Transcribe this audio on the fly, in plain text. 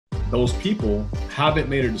those people haven't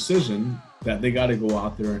made a decision that they got to go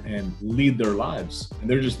out there and lead their lives. And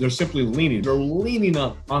they're simply leaning. They're leaning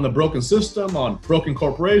on the broken system, on broken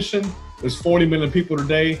corporation. There's 40 million people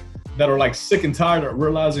today that are like sick and tired of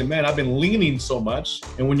realizing, man, I've been leaning so much.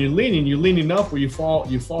 And when you're leaning enough where you fall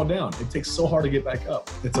down. It takes so hard to get back up.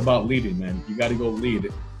 It's about leading, man. You got to go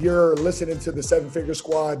lead. You're listening to the 7-Figure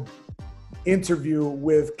Squad interview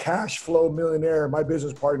with Cashflow Millionaire, my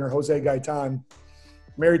business partner, Jose Gaytan,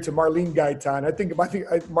 married to Marlene Gaytan. I think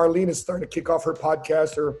Marlene is starting to kick off her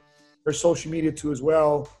podcast, her social media too as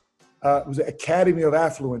well. It was Academy of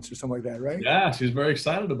Affluence or something like that, right? Yeah, she's very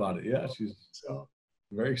excited about it. Yeah, she's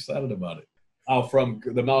very excited about it. From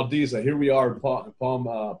the Maldives, here we are in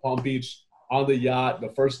Palm Beach on the yacht. The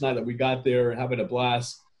first night that we got there, having a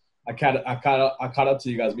blast. I caught up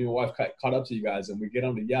to you guys. Me and my wife caught up to you guys, and we get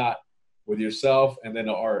on the yacht with yourself and then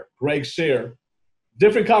our Greg Share.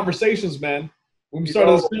 Different conversations, man. When we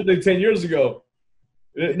started this business 10 years ago,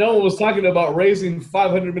 no one was talking about raising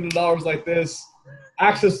 $500 million like this,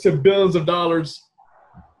 access to billions of dollars.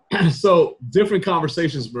 So different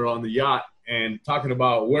conversations, bro, on the yacht and talking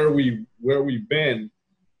about where we've been,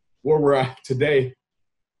 where we're at today,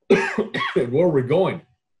 and where we're going.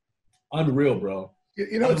 Unreal, bro.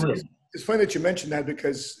 It's funny that you mentioned that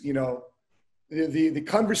because, the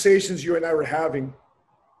conversations you and I were having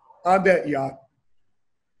on that yacht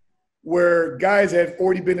where guys had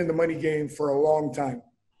already been in the money game for a long time,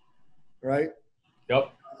 right?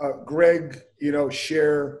 Yep. Greg,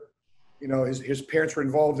 Share, his parents were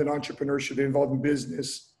involved in entrepreneurship, they're involved in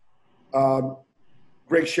business.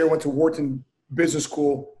 Greg Share went to Wharton Business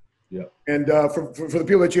School. Yeah. And for the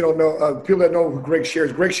people that you don't know, people that know who Greg Share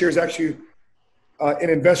is actually an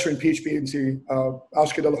investor in PHP,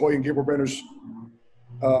 Oscar De La Hoya and Gabriel Brenner's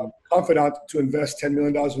confidant to invest $10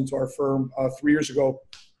 million into our firm 3 years ago.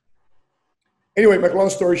 Anyway, make a long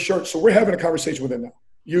story short, so we're having a conversation with him now.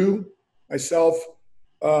 You, myself,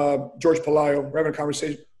 George Palaio, we're having a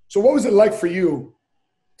conversation. So what was it like for you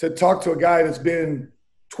to talk to a guy that's been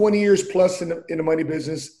 20 years plus in the money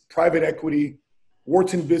business, private equity,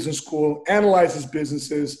 Wharton Business School, analyzes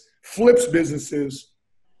businesses, flips businesses?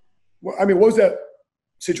 What was that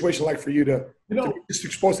situation like for you to just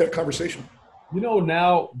expose that conversation?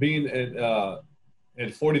 Now being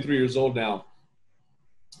at 43 years old now,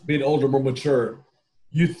 being older, more mature,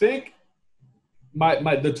 you think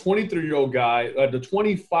the 23-year-old guy, the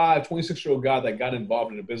 25, 26-year-old guy that got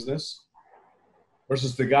involved in a business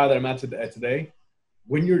versus the guy that I'm at today,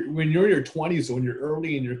 when you're in your 20s, when you're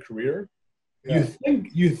early in your career, yeah.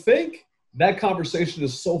 you think that conversation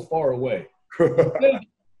is so far away.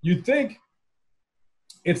 You think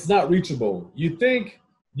it's not reachable. You think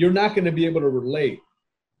you're not going to be able to relate.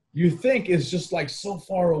 You think it's just like so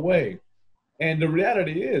far away. And the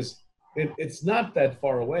reality is it's not that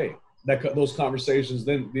far away, those conversations,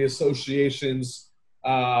 then the associations,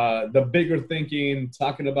 the bigger thinking,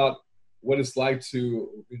 talking about what it's like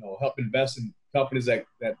to, help invest in companies that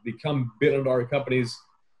become billion-dollar companies,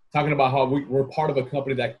 talking about how we're part of a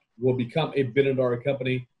company that will become a billion-dollar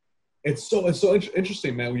company. It's so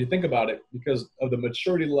interesting, man, when you think about it, because of the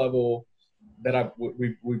maturity level that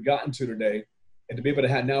we've gotten to today, and to be able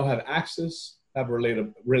to now have access, have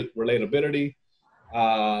relatability,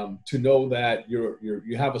 to know that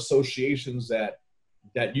you have associations that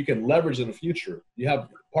you can leverage in the future. You have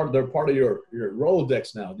they're part of your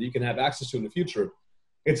Rolodex now that you can have access to in the future.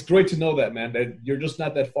 It's great to know that, man, that you're just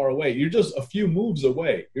not that far away. You're just a few moves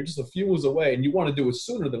away. And you want to do it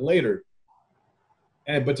sooner than later.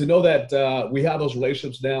 But to know that we have those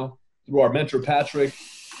relationships now through our mentor, Patrick,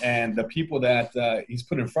 and the people that he's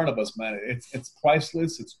put in front of us, man, it's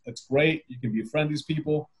priceless. It's great. You can befriend these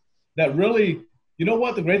people that really, you know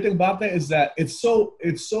what? The great thing about that is that it's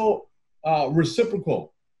so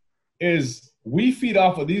reciprocal. Is we feed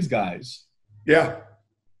off of these guys. Yeah.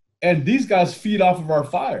 And these guys feed off of our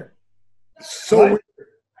fire. So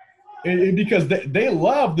right? Because they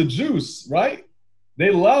love the juice, right?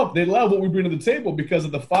 They love what we bring to the table because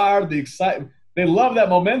of the fire, the excitement. They love that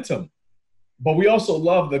momentum. But we also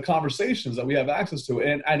love the conversations that we have access to.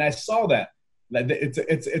 And I saw that.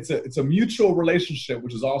 It's a mutual relationship,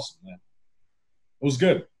 which is awesome, man. It was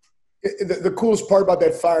good. The coolest part about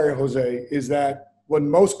that fire, Jose, is that when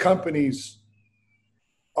most companies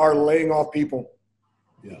are laying off people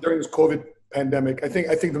during this COVID pandemic, I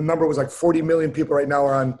think the number was like 40 million people right now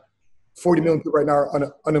are on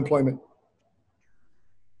unemployment.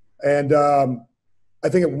 And I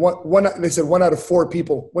think they said one out of four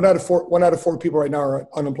people right now are on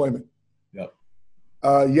unemployment. Yep.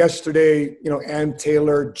 Yesterday, Ann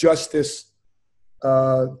Taylor, Justice,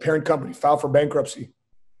 parent company, filed for bankruptcy.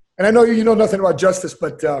 And I know you know nothing about justice,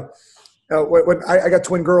 but when I got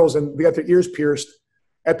twin girls and they got their ears pierced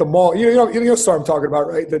at the mall, you know the store I'm talking about,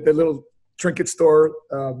 right? The little trinket store.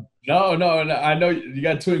 No, I know you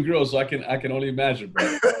got twin girls, so I can only imagine,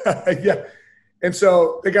 bro. Yeah. And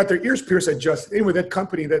so they got their ears pierced at Justice. Anyway, that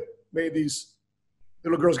company that made these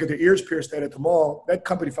little girls get their ears pierced at the mall, that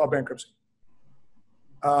company filed bankruptcy.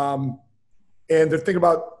 And they're thinking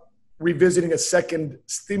about revisiting a second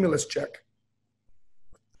stimulus check,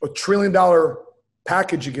 $1 trillion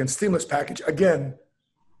package again, stimulus package again.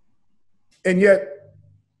 And yet,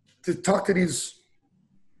 to talk to these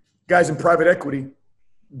guys in private equity,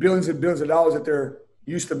 billions and billions of dollars that they're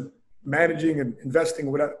used to managing and investing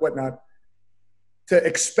and whatnot, to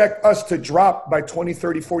expect us to drop by 20,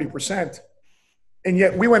 30, 40%. And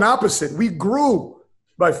yet we went opposite. We grew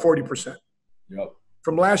by 40%. Yep.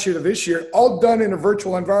 From last year to this year, all done in a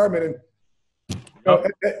virtual environment.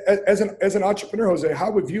 And as an entrepreneur, Jose,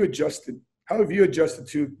 how have you adjusted? How have you adjusted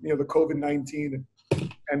to the COVID-19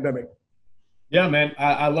 pandemic? Yeah, man,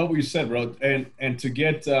 I love what you said, bro. And to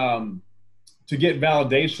get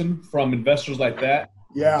validation from investors like that.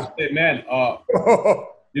 Yeah. Say, man,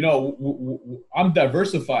 I'm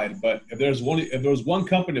diversified, but if there was one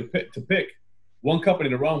company to pick, one company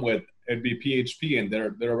to run with, it'd be PHP, and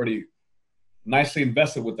they're already nicely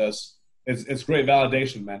invested with us. It's great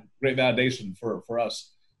validation, man. Great validation for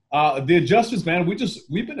us. The adjustments, man.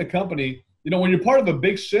 We've been a company. When you're part of a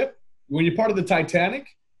big ship, when you're part of the Titanic,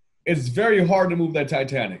 it's very hard to move that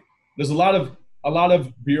Titanic. There's a lot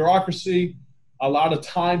of bureaucracy, a lot of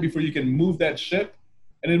time before you can move that ship,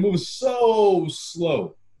 and it moves so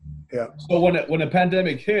slow. Yeah. So when a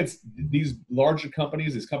pandemic hits, these larger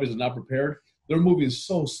companies, these companies are not prepared. They're moving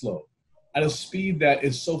so slow at a speed that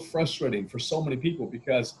is so frustrating for so many people,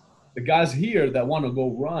 because the guys here that want to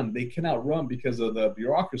go run, they cannot run because of the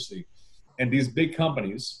bureaucracy. And these big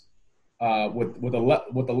companies with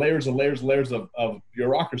the layers of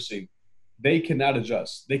bureaucracy, they cannot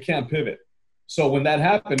adjust. They can't pivot. So when that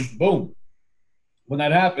happened, boom. When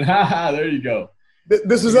that happened, there you go.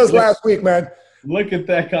 This is us last week, man. Look at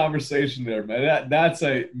that conversation there, man. That's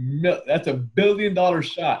a $1 billion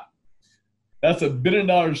shot. That's a $1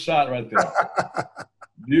 billion shot right there.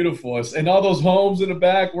 Beautiful. And all those homes in the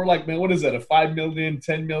back, we're like, man, what is that? A $5 million,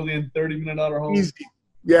 $10 million, $30 million home? Easy.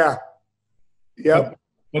 Yeah. Yep.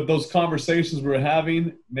 But those conversations we're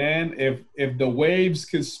having, man, if the waves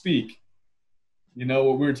could speak, you know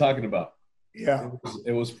what we were talking about. Yeah.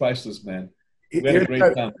 It was priceless, man. We had a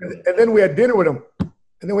great time. And then we had dinner with him.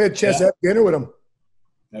 And then we had a chance to have dinner with him.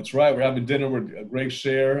 That's right. We're having dinner with Greg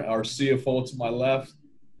Share, our CFO to my left.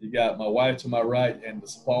 You got my wife to my right, and the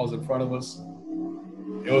Sapaulas in front of us.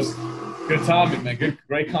 It was good timing, man.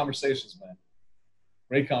 Great conversations, man.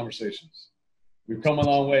 Great conversations. We've come a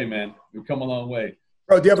long way, man. We've come a long way.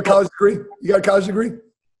 Bro, do you have a college degree? You got a college degree?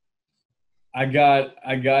 I got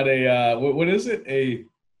a what is it? A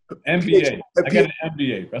MBA. I got an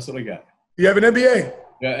MBA. That's what I got. You have an MBA?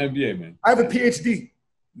 Yeah, MBA, man. I have a PhD.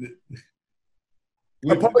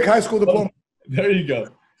 A public high school diploma. There you go.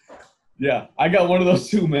 Yeah, I got one of those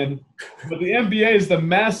too, man. But the MBA is the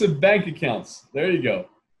massive bank accounts. There you go.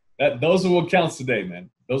 Those are what counts today, man.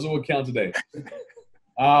 Those are what count today.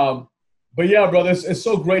 But yeah, brother, it's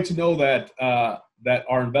so great to know that that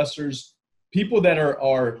our investors, people that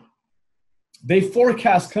are they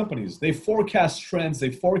forecast companies, they forecast trends,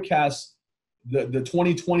 they forecast the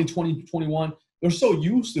 2020, 2021. They're so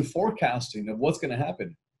used to forecasting of what's going to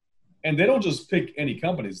happen. And they don't just pick any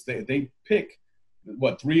companies. They pick,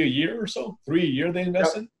 what, 3 a year or so? 3 a year they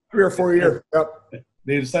invest in? 3 or 4 a year. Yep.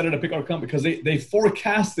 They decided to pick our company because they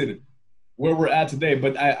forecasted where we're at today.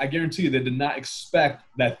 But I guarantee you they did not expect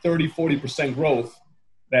that 30, 40% growth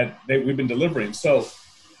that we've been delivering. So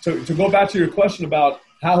to go back to your question about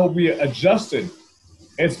how have we adjusted,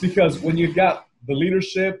 it's because when you got the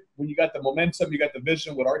leadership, when you got the momentum, you got the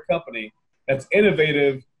vision with our company that's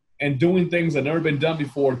innovative and doing things that never been done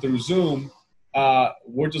before through Zoom,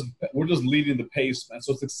 we're just leading the pace, man.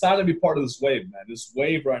 So it's exciting to be part of this wave, man. This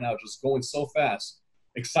wave right now just going so fast.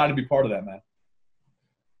 Excited to be part of that, man.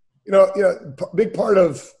 Big part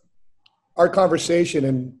of our conversation,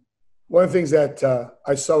 and one of the things that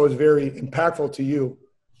I saw was very impactful to you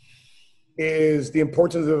is the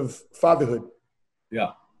importance of fatherhood.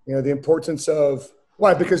 Yeah. The importance of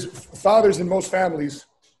why? Because fathers in most families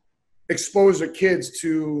expose their kids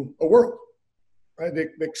to a world, right? They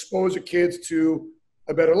expose their kids to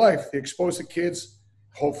a better life. They expose the kids,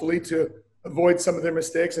 hopefully, to avoid some of their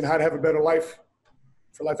mistakes and how to have a better life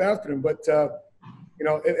for life after them. But,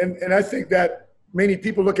 and I think that many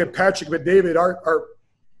people look at Patrick, but David, our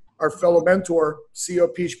fellow mentor, CEO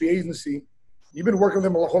of PHP Agency, You've been working with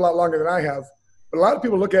him a whole lot longer than I have. But a lot of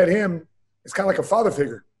people look at him as kind of like a father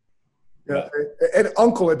figure. Yeah. An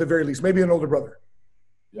uncle at the very least, maybe an older brother.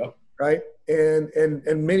 Yep. Right?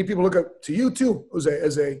 And many people look up to you too, Jose,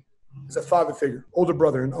 as a father figure, older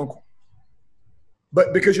brother and uncle.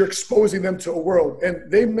 But because you're exposing them to a world, and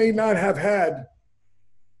they may not have had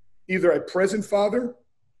either a present father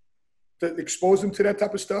to expose them to that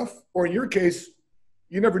type of stuff, or in your case,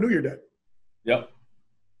 you never knew your dad. Yep.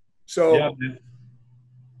 So yeah, man.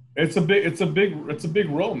 It's a big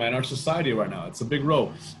role, man. Our society right now, it's a big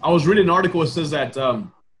role. I was reading an article that says that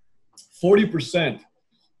 40%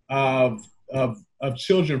 of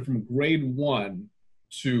children from grade 1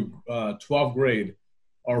 to 12th grade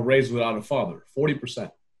are raised without a father.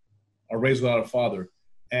 40% are raised without a father.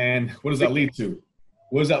 And what does that lead to?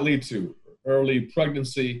 What does that lead to? Early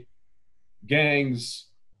pregnancy, gangs,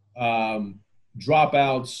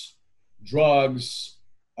 dropouts, drugs,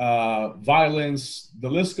 violence. The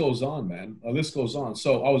list goes on, man. The list goes on.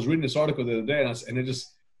 So I was reading this article the other day,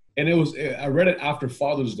 I read it after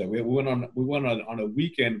Father's Day. We went on a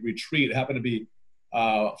weekend retreat. It happened to be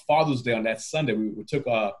Father's Day on that Sunday. We took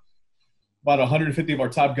about 150 of our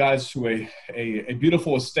top guys to a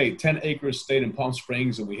beautiful estate, 10-acre estate in Palm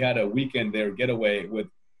Springs, and we had a weekend there, getaway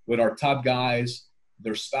with our top guys,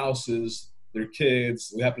 their spouses, their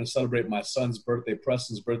kids. We happened to celebrate my son's birthday,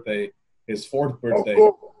 Preston's birthday, his 4th birthday,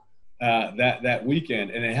 that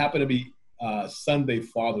weekend, and it happened to be Sunday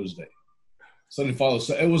Father's Day. Sunday Father's.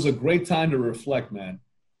 So it was a great time to reflect, man.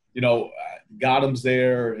 Gotham's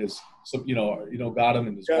there, Gotham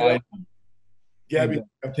and his wife, and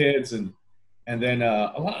kids, and then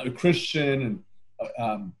a lot of Christian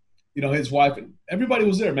and his wife, and everybody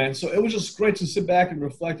was there, man. So it was just great to sit back and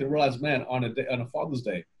reflect and realize, man, on a Father's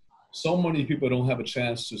Day, so many people don't have a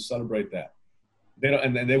chance to celebrate that. They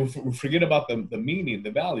don't, and they forget about the meaning,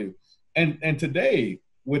 the value. And today,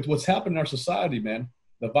 with what's happened in our society, man,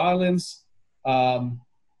 the violence, the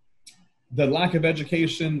lack of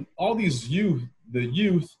education, all these youth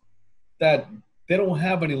that they don't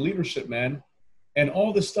have any leadership, man, and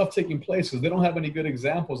all this stuff taking place because they don't have any good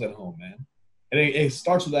examples at home, man. And it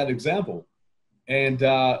starts with that example. And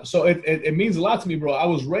so it means a lot to me, bro. I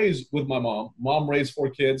was raised with my mom. Mom raised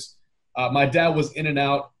 4 kids. My dad was in and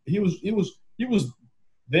out. He was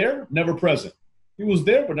there, never present. He was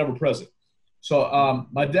there, but never present. So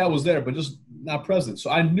my dad was there, but just not present.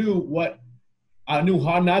 So I knew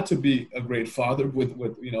how not to be a great father with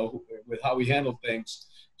how we handle things.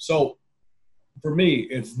 So for me,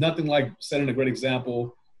 it's nothing like setting a great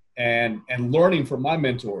example and learning from my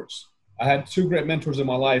mentors. I had 2 great mentors in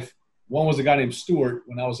my life. One was a guy named Stuart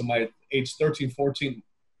when I was in my age 13, 14,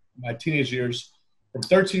 my teenage years. From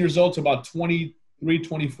 13 years old to about 23,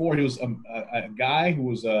 24, he was a guy who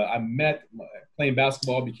was I met playing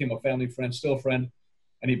basketball, became a family friend, still a friend,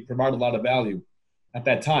 and he provided a lot of value at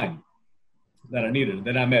that time that I needed. And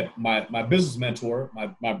then I met my business mentor,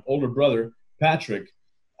 my older brother, Patrick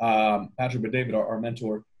David, our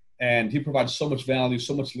mentor, and he provides so much value,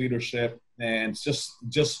 so much leadership, and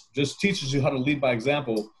just teaches you how to lead by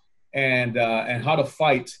example and how to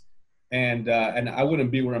fight. And I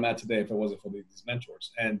wouldn't be where I'm at today if it wasn't for these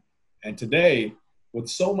mentors. And today, with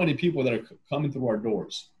so many people that are coming through our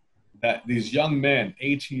doors, that these young men,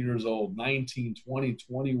 18 years old, 19, 20,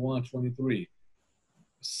 21, 23,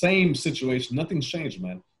 same situation, nothing's changed,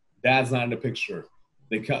 man. Dad's not in the picture.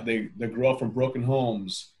 They grow up from broken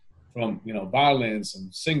homes, from violence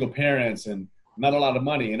and single parents and not a lot of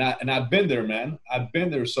money. And I've been there, man. I've been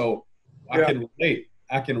there, so I can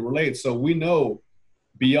relate. So we know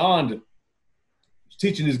beyond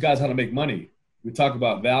teaching these guys how to make money, we talk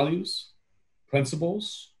about values,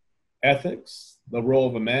 principles, ethics, the role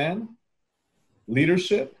of a man,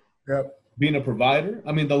 leadership, being a provider.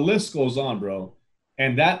 I mean, the list goes on, bro.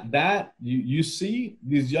 And that you see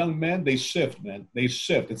these young men, they shift, man. They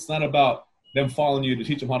shift. It's not about them following you to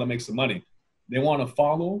teach them how to make some money. They want to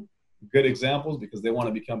follow good examples because they want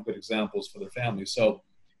to become good examples for their family. So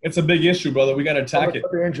it's a big issue, brother. We got to attack it.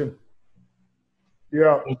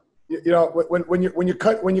 Yeah. When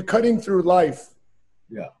you're cutting through life,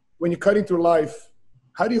 when you're cutting through life,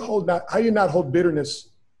 how do you not hold bitterness?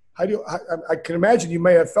 I can imagine you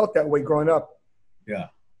may have felt that way growing up. Yeah.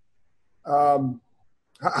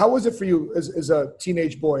 How was it for you as a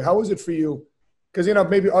teenage boy? How was it for you? Because,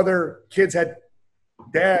 maybe other kids had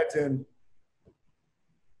dads and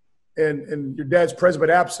your dad's present but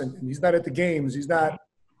absent, and he's not at the games. He's not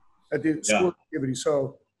at the school activity.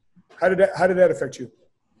 So how did that affect you?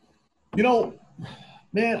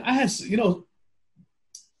 Man, I had,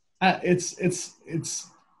 it's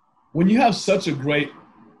when you have such a great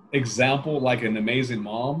example, like an amazing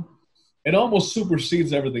mom, it almost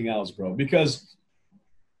supersedes everything else, bro. Because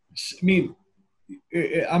I mean,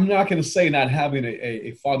 I'm not going to say not having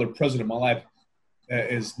a father present in my life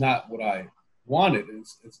is not what I wanted.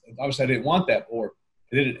 It's obviously I didn't want that, or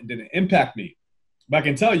it didn't impact me. But I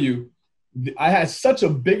can tell you, I had such a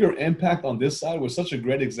bigger impact on this side with such a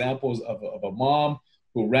great examples of a mom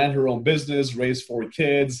who ran her own business, raised 4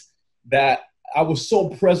 kids, that I was so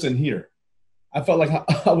present here. I felt like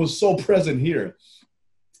I was so present here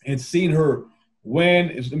and seeing her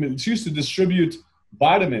when, I mean, she used to distribute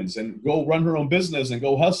vitamins and go run her own business and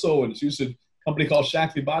go hustle. And she used to a company called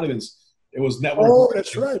Shakti Vitamins. It was network. Oh,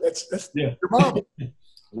 that's right. That's yeah. your mom.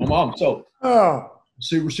 My mom. So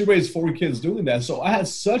she raised 4 kids doing that. So I had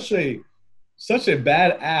such a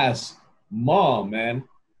badass mom, man,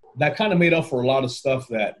 that kind of made up for a lot of stuff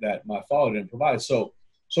that my father didn't provide. So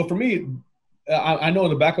for me, I know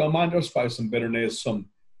in the back of my mind, there was probably some bitterness, some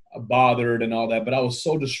bothered and all that, but I was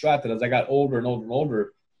so distracted as I got older and older and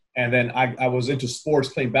older. And then I was into sports,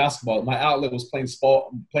 playing basketball. My outlet was playing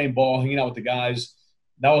ball, hanging out with the guys.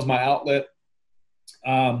 That was my outlet.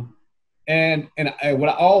 And what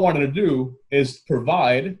I all wanted to do is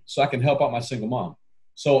provide so I can help out my single mom.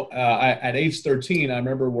 So at age 13, I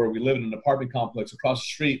remember where we lived in an apartment complex across the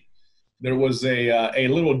street. There was a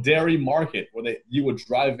little dairy market where you would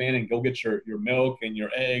drive in and go get your milk and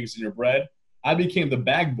your eggs and your bread. I became the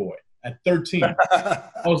bag boy at 13.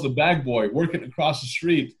 I was the bag boy working across the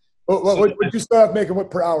street. What did you start making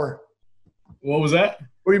per hour? What was that?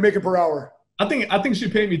 What are you making per hour? I think she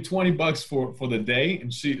paid me $20 for the day,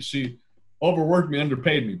 and she overworked me,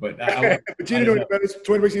 underpaid me. But but you didn't know better. It's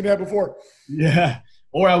 $20 you didn't have before. Yeah,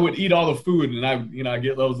 or I would eat all the food, and I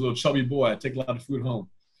get those little chubby boy. I take a lot of food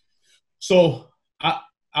home. So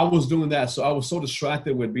I was doing that. So I was so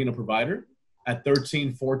distracted with being a provider at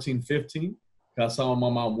 13, 14, 15. I saw my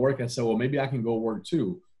mom work. I said, well, maybe I can go work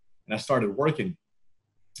too. And I started working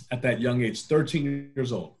at that young age, 13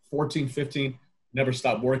 years old, 14, 15, never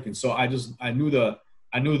stopped working. So I knew the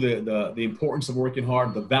importance of working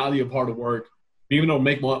hard, the value of hard work, being able to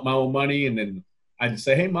make my own money. And then I'd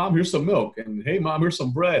say, hey, Mom, here's some milk. And hey, Mom, here's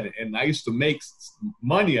some bread. And I used to make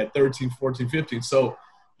money at 13, 14, 15. So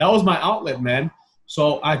that was my outlet, man.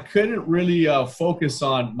 So I couldn't really focus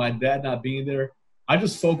on my dad not being there. I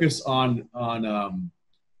just focused on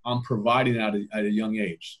providing at a young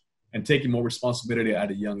age and taking more responsibility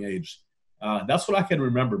at a young age. That's what I can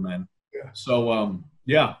remember, man. Yeah. So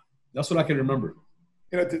that's what I can remember.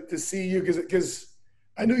 You know, to see you, because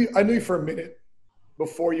I knew you for a minute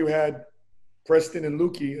before you had Preston and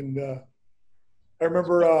Lukey, and I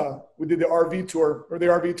remember we did the RV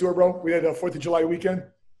tour, bro. We had a 4th of July weekend.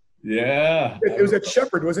 Yeah, it was at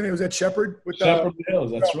Shepherd, wasn't it? It was at Shepherd with Shepherd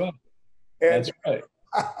Hills. That's right. And, that's right.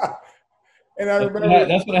 And I remember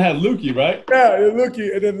that's when I had Lukey, right? Yeah,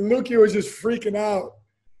 Lukey, and then Lukey was just freaking out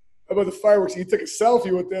about the fireworks. He took a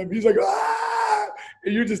selfie with them. He's like, ah!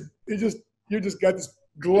 And you just got this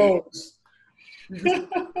glows. You're just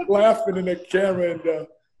laughing in the camera, and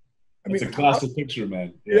I mean, it's a classic picture,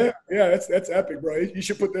 man. Yeah, that's epic, bro. You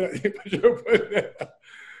should put that. You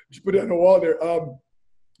should put it on the wall there.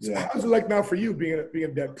 So how's it like now for you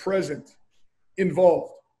being that present,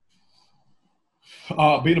 involved?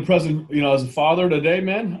 Being a present, as a father today,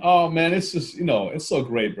 man. Oh man, it's just it's so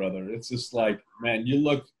great, brother. It's just like, man, you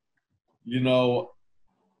look,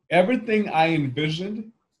 everything I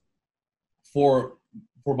envisioned for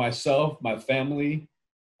myself, my family,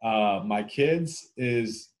 my kids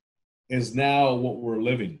is now what we're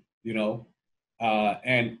living.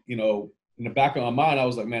 And in the back of my mind, I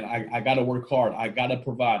was like, man, I got to work hard. I got to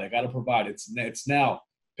provide. It's now.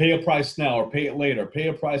 Pay a price now or pay it later. Pay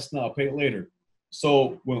a price now, pay it later.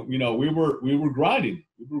 So when we were grinding.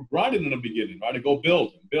 We were grinding in the beginning, right? To go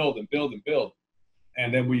build and build and build and build.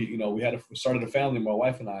 And then we started a family, my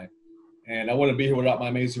wife and I. And I wouldn't be here without my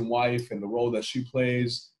amazing wife and the role that she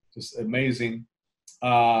plays. Just amazing.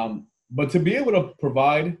 But to be able to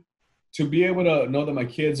provide, to be able to know that my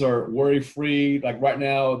kids are worry-free, like right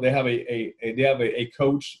now they have a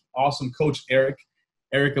coach, awesome coach, Eric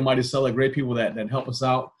and Maricela, great people that help us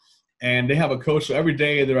out. And they have a coach. So every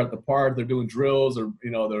day they're at the park, they're doing drills, or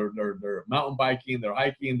they're mountain biking, they're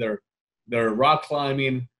hiking, they're rock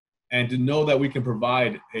climbing, and to know that we can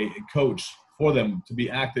provide a coach for them to be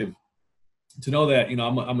active, to know that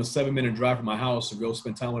I'm a 7-minute drive from my house to go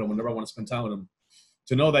spend time with them whenever I want to spend time with them,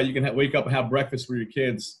 to know that you can wake up and have breakfast for your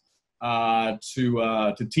kids,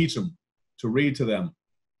 to teach them, to read to them,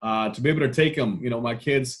 to be able to take them. My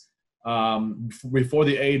kids before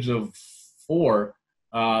the age of 4.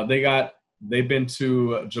 They've been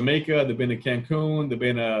to Jamaica, they've been to Cancun,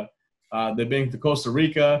 they've been to Costa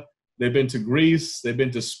Rica, they've been to Greece, they've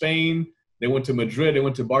been to Spain, They went to Madrid. They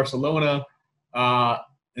went to Barcelona.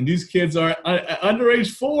 And these kids are under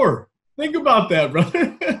age 4. Think about that,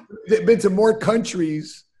 brother. They've been to more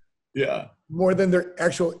countries. Yeah. More than their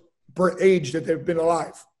actual per age that they've been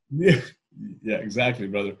alive. Yeah, yeah, exactly,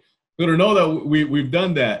 brother. So to know that we've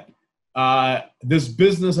done that, this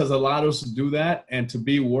business has allowed us to do that and to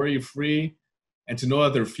be worry-free and to know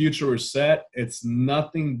that their future is set. It's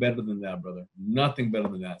nothing better than that, brother. Nothing better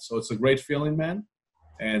than that. So it's a great feeling, man.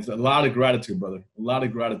 And it's a lot of gratitude, brother. A lot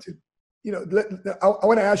of gratitude. You know, I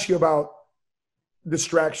want to ask you about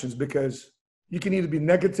distractions, because you can either be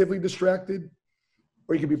negatively distracted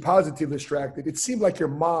or you can be positively distracted. It seemed like your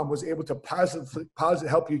mom was able to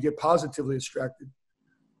help you get positively distracted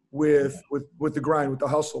with the grind, with the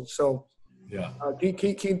hustle. So yeah, can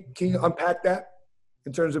you unpack that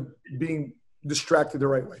in terms of being distracted the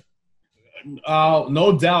right way?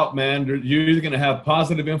 No doubt, man. You're either going to have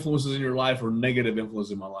positive influences in your life or negative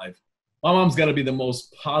influences in my life. My mom's got to be the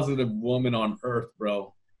most positive woman on earth,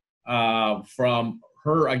 bro. From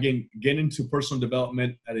her, again, getting into personal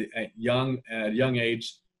development at a young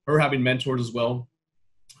age, her having mentors as well,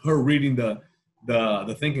 her reading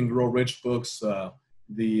the Think and Grow Rich books,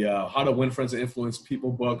 the How to Win Friends and Influence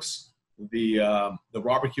People books, the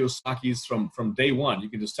Robert Kiyosaki's from day one. You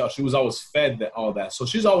can just tell she was always fed all that. So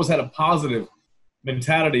she's always had a positive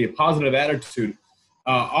mentality, a positive attitude,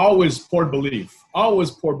 always poured belief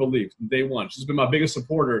from day one. She's been my biggest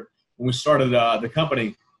supporter when we started the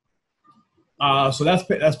company. So that's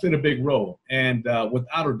played a big role, and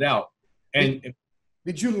without a doubt. And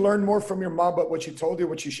did you learn more from your mom about what she told you,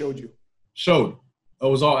 what she showed you? Showed. It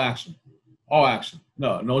was all action.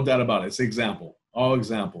 No doubt about it. It's example, all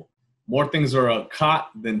example. More things are caught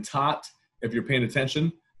than taught if you're paying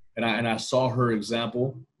attention. And I saw her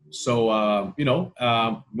example. So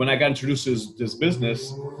when I got introduced to this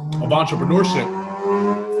business of entrepreneurship,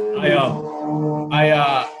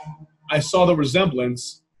 I saw the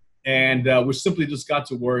resemblance, and we simply just got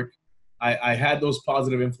to work. I had those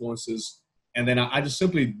positive influences, and then I just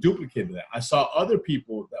simply duplicated that. I saw other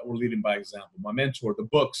people that were leading by example. My mentor, the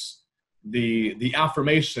books, the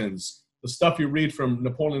affirmations, the stuff you read from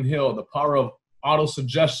Napoleon Hill, the power of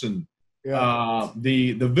auto-suggestion,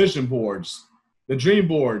 the vision boards, the dream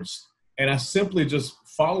boards, and I simply just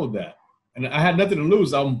followed that. And I had nothing to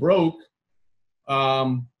lose. I'm broke.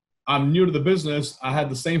 I'm new to the business. I had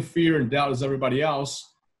the same fear and doubt as everybody else.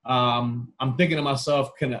 I'm thinking to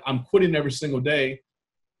myself, I'm quitting every single day.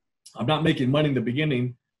 I'm not making money in the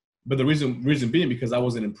beginning, but the reason being because I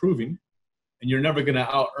wasn't improving, and you're never going to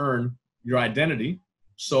out-earn your identity.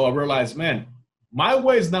 So I realized, man, my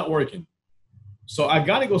way is not working. So I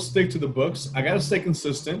got to go stick to the books. I got to stay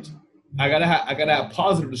consistent. I got to have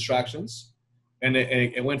positive distractions. And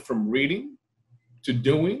it went from reading to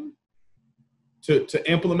doing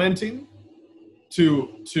to implementing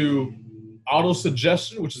to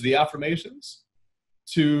auto-suggestion, which is the affirmations,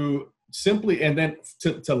 to simply, and then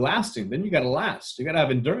to lasting. Then you got to last. You got to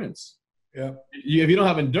have endurance. Yeah. If you don't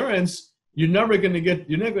have endurance, you're never going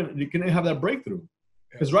to have that breakthrough.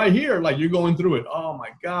 Because right here, like you're going through it. Oh my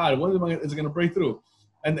God, when is it going to break through?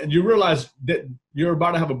 And you realize that you're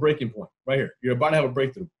about to have a breaking point right here. You're about to have a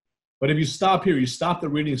breakthrough. But if you stop here, you stop the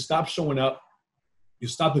reading, stop showing up, you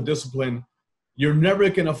stop the discipline, you're never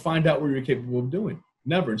going to find out what you're capable of doing.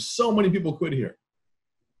 Never. And so many people quit here.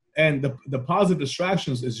 And the positive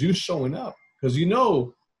distractions is you showing up, because you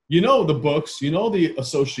know the books, you know the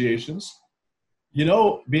associations, you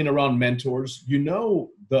know being around mentors, you know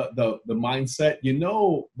the mindset, you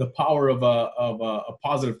know the power of a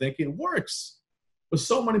positive thinking works. But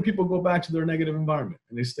so many people go back to their negative environment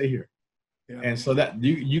and they stay here. Yeah. And so that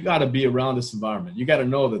you got to be around this environment. You got to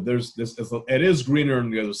know that it is greener on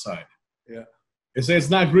the other side. Yeah. It's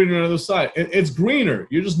not greener on the other side. It's greener.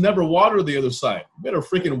 You just never water the other side. You better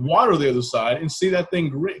freaking water the other side and see that thing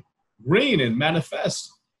green and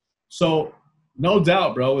manifest. So no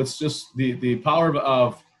doubt, bro. It's just the power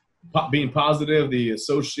of being positive, the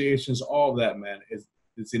associations, all of that, man,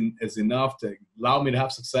 is enough to allow me to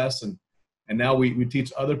have success. And now we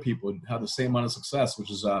teach other people to have the same amount of success,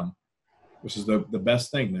 which is the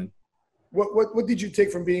best thing, man. What did you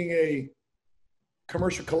take from being a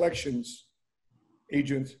commercial collections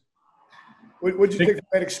agent? What did you take from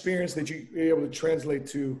that experience that you were able to translate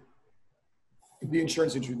to the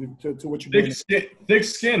insurance industry, to what you're doing? Thick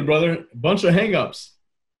skin, brother. A bunch of hang-ups,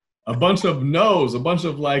 a bunch of no's, a bunch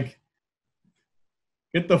of like,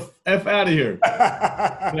 get the F out of here.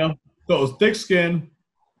 So it was thick skin,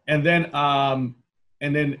 and then I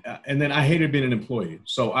hated being an employee.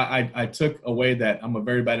 So I took away that I'm a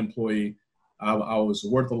very bad employee. I was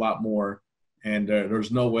worth a lot more. And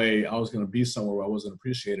there's no way I was going to be somewhere where I wasn't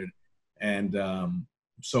appreciated. And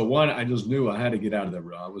so one, I just knew I had to get out of that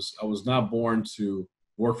route. I was not born to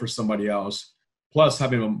work for somebody else. Plus,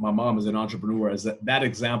 having my mom as an entrepreneur, as that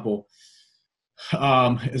example,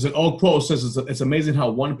 is an old quote says it's amazing how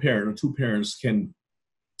one parent or two parents can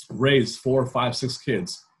raise 4, 5, 6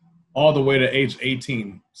 kids all the way to age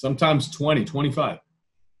 18, sometimes 20, 25.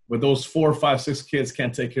 But those 4, 5, 6 kids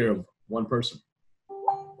can't take care of one person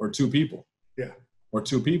or two people. Yeah. Or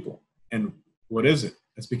two people. And what is it?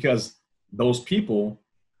 It's because those people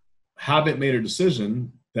haven't made a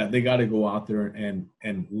decision that they got to go out there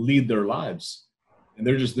and lead their lives. And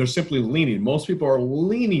they're simply leaning. Most people are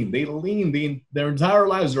leaning. They lean their entire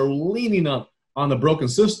lives. They're leaning on the broken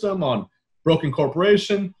system, on broken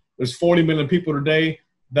corporation. There's 40 million people today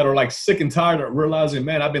that are like sick and tired of realizing,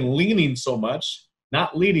 man, I've been leaning so much,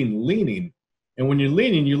 not leading, leaning. And when you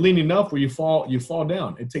lean enough where you fall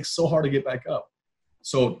down. It takes so hard to get back up.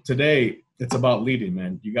 So today it's about leading,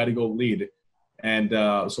 man. You got to go lead. And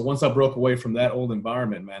so once I broke away from that old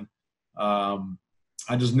environment, man,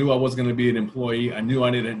 I just knew I wasn't going to be an employee. I knew I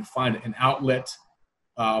needed to find an outlet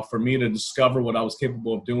for me to discover what I was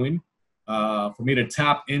capable of doing, for me to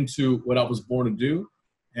tap into what I was born to do.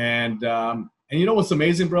 And you know what's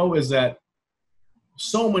amazing, bro, is that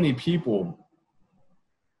so many people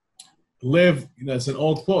live, it's an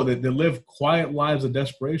old quote, that they live quiet lives of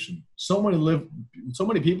desperation. So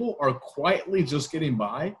many people are quietly just getting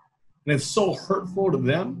by, and it's so hurtful to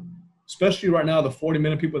them, especially right now, the 40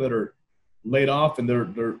 million people that are laid off, and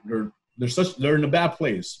they're in a bad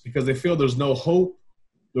place because they feel there's no hope,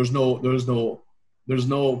 there's no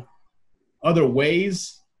other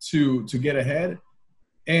ways to get ahead.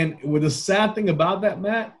 And with the sad thing about that,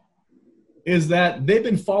 Matt, is that they've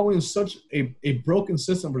been following such a broken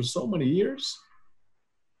system for so many years.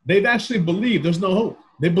 They've actually believed there's no hope.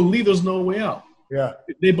 They believe there's no way out. Yeah.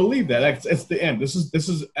 They believe that it's the end. This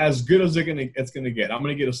is as good as it's gonna get. I'm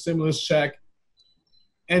gonna get a stimulus check.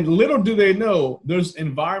 And little do they know, there's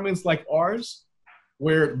environments like ours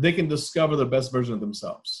where they can discover the best version of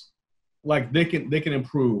themselves. Like they can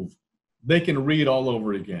improve. They can read all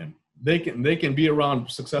over again. They can be around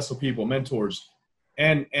successful people, mentors.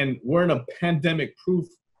 And we're in a pandemic-proof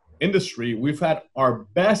industry. We've had our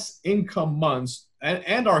best income months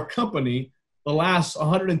and our company the last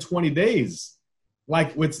 120 days.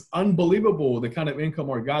 Like, it's unbelievable the kind of income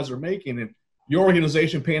our guys are making. And your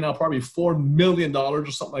organization paying out probably $4 million or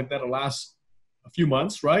something like that the last few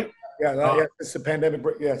months, right? Yeah, it's the pandemic.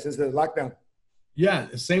 Yeah, since the lockdown. Yeah,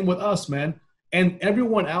 same with us, man. And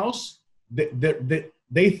everyone else,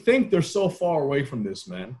 they think they're so far away from this,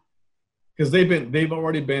 man, because they've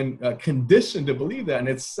already been conditioned to believe that. And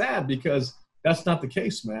it's sad because that's not the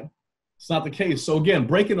case, man. It's not the case. So again,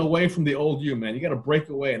 breaking away from the old you, man, you got to break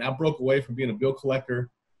away. And I broke away from being a bill collector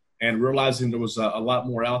and realizing there was a lot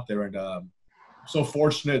more out there. And I'm so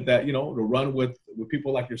fortunate that, to run with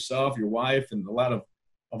people like yourself, your wife, and a lot of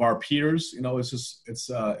our peers. It's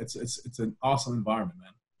an awesome environment,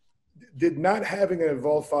 man. Did not having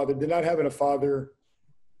a father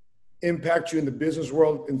impact you in the business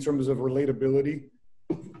world in terms of relatability,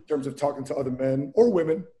 in terms of talking to other men or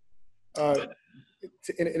women,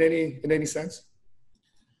 in any sense?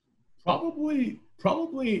 Probably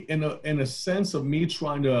in a sense of me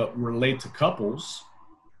trying to relate to couples.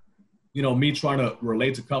 Me trying to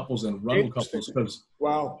relate to couples and run with couples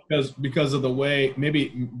because of the way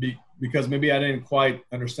because maybe I didn't quite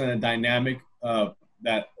understand the dynamic of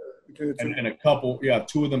that and a couple,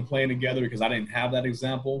 two of them playing together, because I didn't have that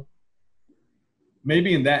example.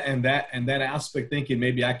 Maybe in that aspect, thinking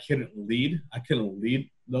maybe I couldn't lead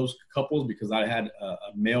those couples because I had a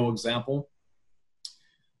male example,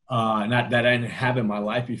 that I didn't have in my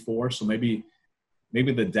life before. So maybe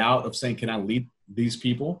the doubt of saying, can I lead these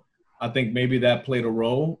people? I think maybe that played a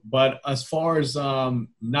role. But as far as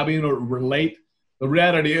not being able to relate, the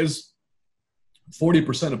reality is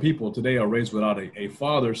 40% of people today are raised without a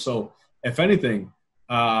father. So if anything,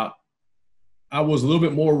 I was a little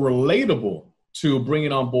bit more relatable to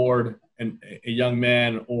bringing on board a young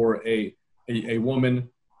man or a woman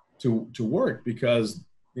to work, because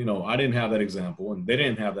I didn't have that example and they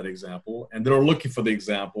didn't have that example, and they're looking for the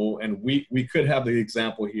example, and we could have the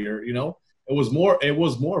example here. It was more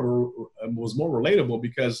relatable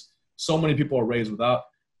because so many people are raised without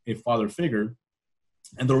a father figure,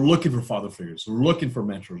 and they're looking for father figures. They're looking for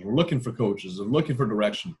mentors. They're looking for coaches. They're looking for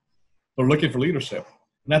direction. They're looking for leadership.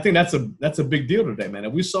 And I think that's a big deal today, man.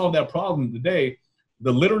 If we solve that problem today,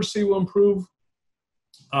 the literacy will improve.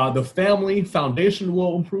 The family foundation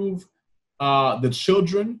will improve. The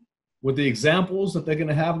children, with the examples that they're going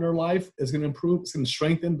to have in their life, is going to improve. It's going to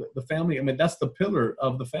strengthen the family. I mean, that's the pillar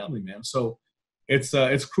of the family, man. So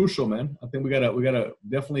it's crucial, man. I think we gotta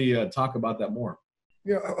definitely talk about that more.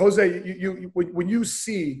 You know, Jose, when you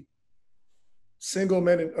see single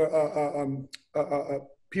men and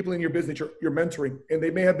people in your business you're mentoring, and they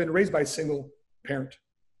may have been raised by a single parent,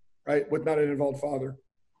 right, with not an involved father.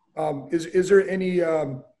 Is there any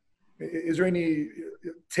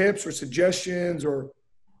tips or suggestions or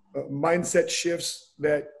mindset shifts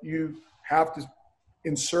that you have to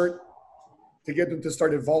insert to get them to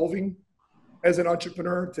start evolving as an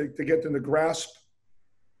entrepreneur, to get them to grasp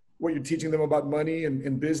what you're teaching them about money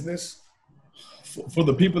and business? For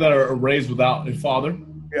the people that are raised without a father,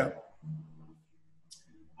 Yeah,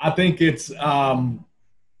 I think it's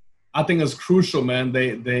crucial, man.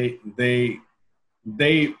 They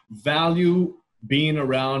value being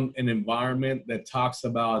around an environment that talks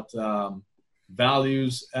about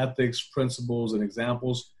values, ethics, principles, and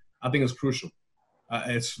examples. I think it's crucial.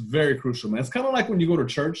 It's very crucial, man. It's kind of like when you go to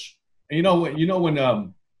church, and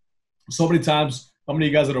when so many times, how many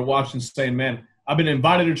of you guys that are watching saying, man, I've been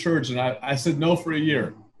invited to church and I said no for a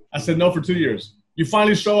year. I said no for 2 years. You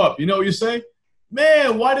finally show up. You know what you say?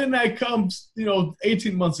 Man, why didn't I come,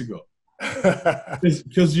 18 months ago?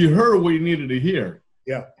 Because you heard what you needed to hear.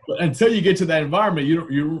 yeah. But until you get to that environment,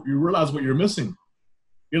 you realize what you're missing.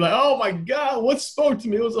 You're like, oh my God, what spoke to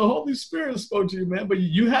me? It was the Holy Spirit that spoke to you, man. But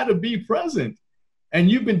you had to be present. And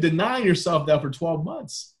you've been denying yourself that for 12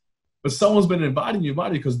 months. But someone's been inviting you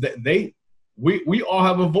because we all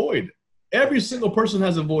have a void. Every single person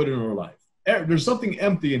has a void in their life. There's something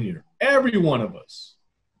empty in here. Every one of us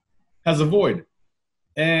has a void.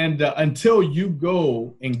 And until you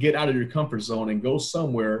go and get out of your comfort zone and go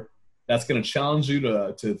somewhere that's going to challenge you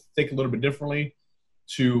to think a little bit differently,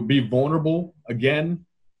 to be vulnerable again,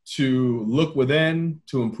 to look within,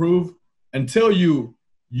 to improve, until you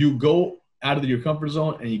go out of your comfort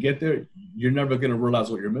zone and you get there, you're never going to realize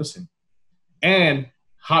what you're missing and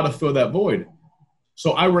how to fill that void.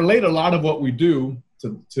 So I relate a lot of what we do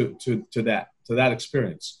to that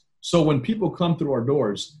experience. So when people come through our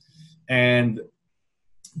doors and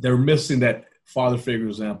they're missing that father figure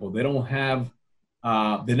example, they don't have,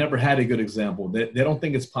 they never had a good example. They don't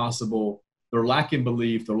think it's possible. They're lacking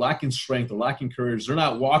belief. They're lacking strength. They're lacking courage. They're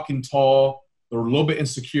not walking tall. They're a little bit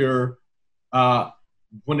insecure.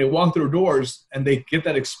 When they walk through doors and they get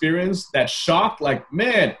that experience, that shock, like,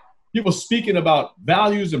 man, people speaking about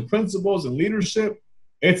values and principles and leadership,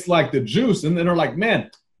 it's like the juice. And then they're like,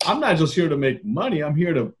 man, I'm not just here to make money. I'm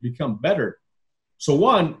here to become better. So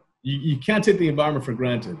one, you can't take the environment for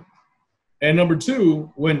granted. And number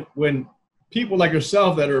two, when people like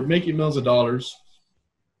yourself that are making millions of dollars,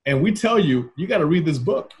 and we tell you, you got to read this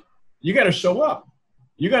book, you got to show up,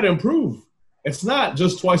 you got to improve. It's not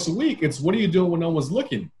just twice a week. It's what are you doing when no one's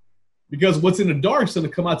looking? Because what's in the dark is going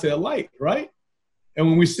to come out to the light, right? And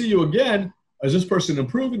when we see you again, is this person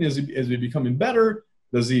improving? Is he becoming better?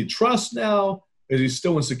 Does he trust now? Is he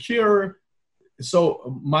still insecure?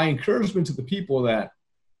 So my encouragement to the people that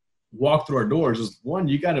walk through our doors is, one,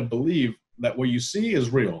 you got to believe that what you see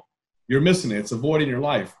is real. You're missing it. It's a void in your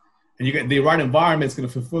life. And you get the right environment is going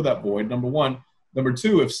to fulfill that void, number one. Number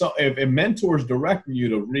two, if a mentor is directing you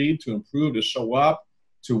to read, to improve, to show up,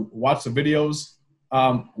 to watch the videos,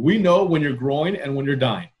 we know when you're growing and when you're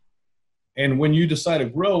dying. And when you decide to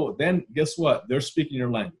grow, then guess what? They're speaking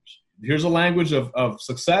your language. Here's a language of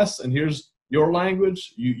success, and here's your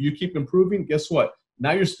language. You keep improving. Guess what?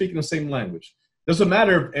 Now you're speaking the same language. Doesn't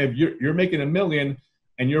matter if you're making $1 million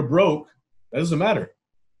and you're broke. That doesn't matter.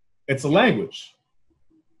 It's a language.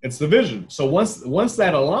 It's the vision. So once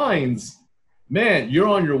that aligns, man, you're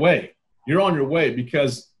on your way. You're on your way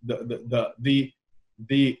because the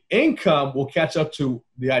income will catch up to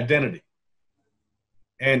the identity.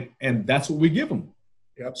 And that's what we give them.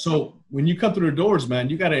 Yep. So when you come through the doors, man,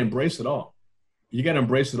 you got to embrace it all. You got to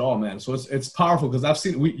embrace it all, man. So it's powerful because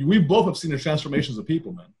we both have seen the transformations of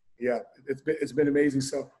people, man. Yeah, it's been amazing.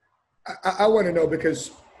 So I want to know,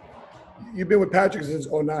 because you've been with Patrick since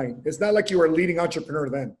 2009. It's not like you were a leading entrepreneur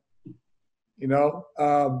then,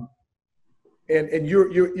 and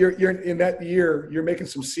you're in that year, you're making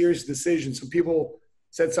some serious decisions. Some people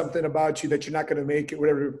said something about you that you're not going to make it,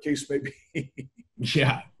 whatever the case may be.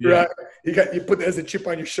 Yeah. Right. You put that as a chip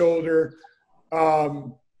on your shoulder.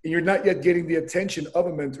 And you're not yet getting the attention of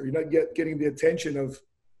a mentor. You're not yet getting the attention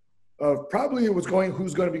of probably who's going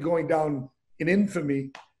to be going down in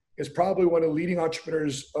infamy is probably one of the leading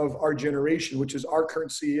entrepreneurs of our generation, which is our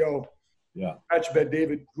current CEO, Patrick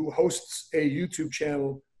Bet-David, who hosts a YouTube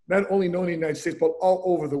channel, not only known in the United States, but all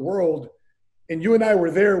over the world. And you and I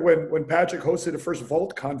were there when Patrick hosted the first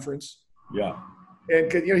Vault conference. Yeah.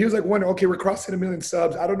 And he was like wondering, okay, we're crossing 1 million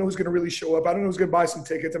subs. I don't know who's going to really show up. I don't know who's going to buy some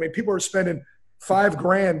tickets. I mean, people are spending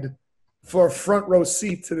 $5,000 for a front row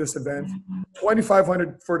seat to this event,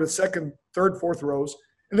 $2,500 for the second, third, fourth rows,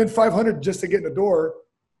 and then $500 just to get in the door.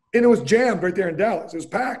 And it was jammed right there in Dallas. It was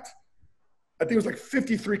packed. I think it was like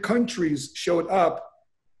 53 countries showed up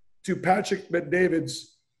to Patrick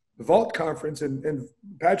Bet-David's Vault conference, and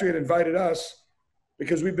Patrick had invited us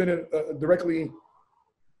because we've been directly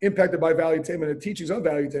impacted by valuetainment and teachings of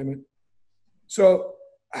valuetainment. So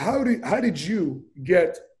how did you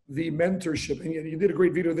get the mentorship? And you did a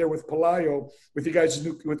great video there with Pelayo, with you guys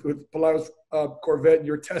with Pelayo's Corvette and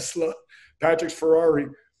your Tesla, Patrick's Ferrari.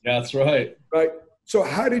 That's right. Right. So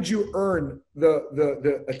how did you earn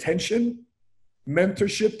the attention,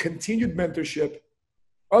 mentorship, continued mentorship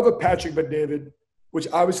of a Patrick Bet-David, which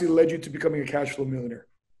obviously led you to becoming a cash flow millionaire?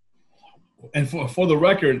 And for the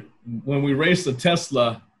record, when we raced the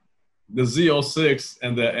Tesla, the Z06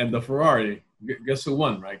 and the Ferrari, guess who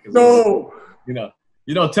won, right? No.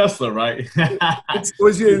 You know Tesla, right?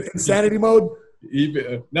 Was you in insanity mode?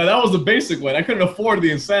 No, that was the basic one. I couldn't afford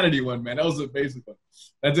the insanity one, man. That was the basic one.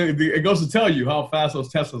 It goes to tell you how fast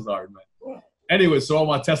those Teslas are, man. Anyway, so all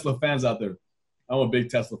my Tesla fans out there, I'm a big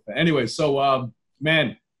Tesla fan. Anyway, so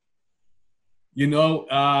man,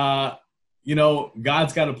 God's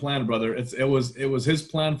got a plan, brother. It was His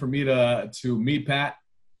plan for me to meet Pat.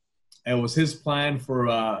 It was His plan for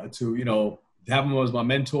to have him as my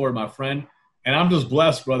mentor, my friend. And I'm just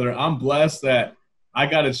blessed, brother. I'm blessed that I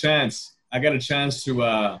got a chance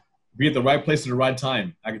to be at the right place at the right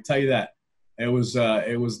time. I can tell you that. It was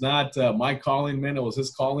not my calling, man. It was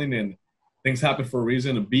His calling, and things happen for a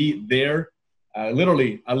reason. To be there, I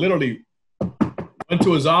literally went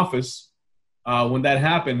to His office when that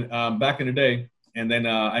happened back in the day, and then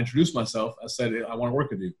I introduced myself. I said, I want to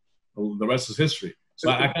work with you. The rest is history.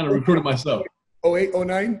 So I kind of recruited myself. 08,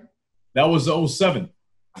 09? That was 07.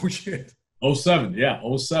 Oh, shit. 07, yeah,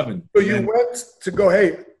 07. So you went to go,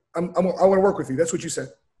 hey, I want to work with you. That's what you said.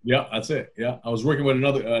 Yeah, that's it. Yeah, I was working with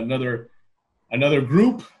another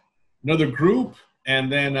group,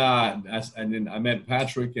 and then I met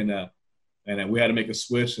Patrick, and we had to make a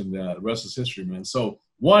switch, and the rest is history, man. So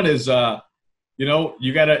one is,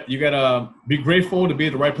 you gotta be grateful to be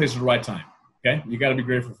at the right place at the right time. Okay, you gotta be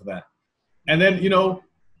grateful for that. And then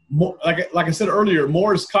like I said earlier,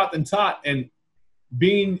 more is caught than taught, and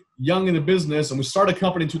being young in the business, and we started a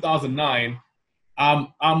company in 2009.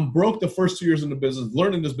 I'm broke the first 2 years in the business,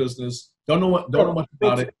 learning this business. Don't know much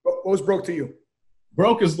about it. What was broke to you?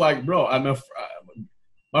 Broke is like, bro,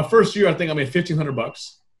 my first year, I think I made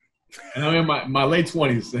 $1,500, and I'm in my late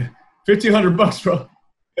 20s. $1,500, bro.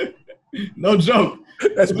 No joke.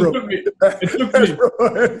 That's broke.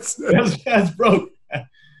 That's broke.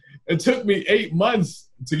 It took me 8 months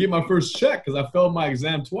to get my first check because I failed my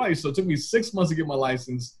exam twice. So it took me 6 months to get my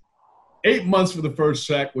license, 8 months for the first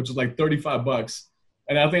check, which was like $35.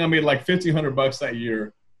 And I think I made like $1,500 that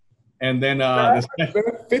year. And then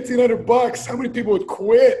 $1,500. How many people would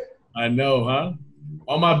quit? I know, huh?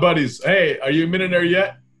 All my buddies, hey, are you a millionaire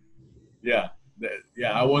yet? Yeah,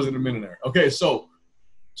 I wasn't a millionaire. Okay, so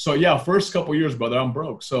yeah, first couple years, brother, I'm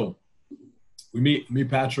broke. So we meet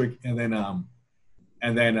Patrick, and then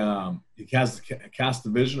he cast the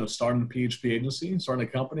vision of starting a PHP agency, starting a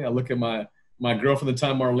company. I look at my girlfriend at the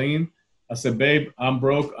time, Marlene. I said, babe, I'm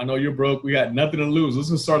broke. I know you're broke. We got nothing to lose. Let's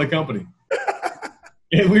just start a company.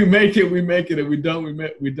 And we make it. And we don't. And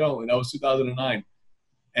that was 2009.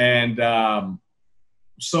 And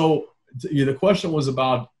so the question was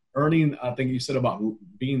about earning. I think you said about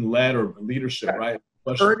being led or leadership, right?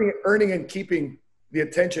 Earning and keeping the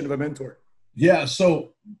attention of a mentor. Yeah.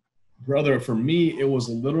 So, brother, for me, it was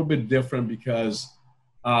a little bit different because,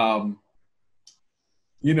 when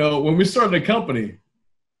we started the company,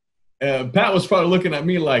 Pat was probably looking at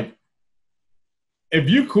me like, if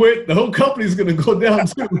you quit, the whole company's going to go down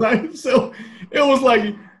too, right? So it was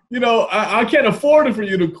like, I can't afford it for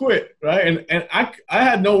you to quit, right? And I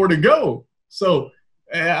had nowhere to go. So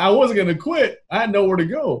I wasn't going to quit. I had nowhere to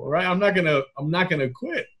go, right? I'm not going to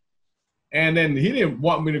quit. And then he didn't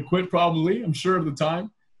want me to quit probably, I'm sure at the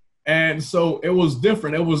time. And so it was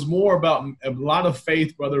different. It was more about a lot of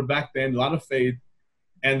faith, brother, back then, a lot of faith.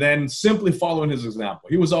 And then simply following his example.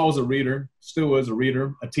 He was always a reader, still is a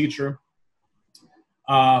reader, a teacher,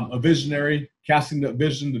 a visionary, casting the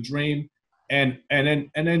vision, the dream. And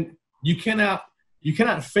then you cannot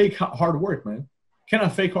fake hard work, man.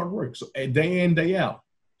 Cannot fake hard work. So day in, day out.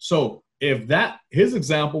 So if his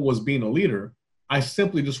example was being a leader, I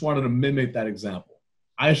simply just wanted to mimic that example.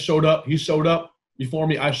 I showed up, he showed up. Before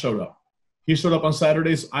me, I showed up. He showed up on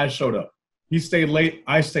Saturdays, I showed up. He stayed late,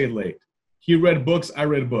 I stayed late. He read books, I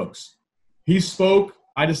read books. He spoke,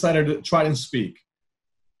 I decided to try and speak.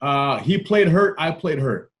 He played hurt. I played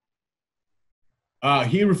hurt.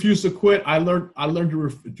 He refused to quit. I learned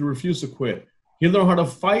to refuse to quit. He learned how to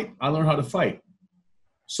fight. I learned how to fight.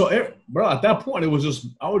 So, bro, at that point, I was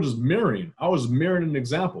just mirroring. I was mirroring an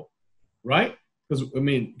example, right?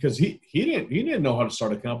 Because he didn't know how to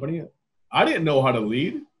start a company. I didn't know how to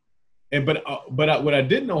lead, but what I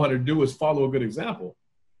did know how to do was follow a good example,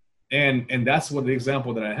 and that's what the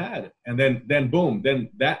example that I had. And then boom, then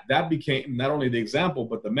that became not only the example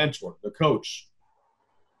but the mentor, the coach,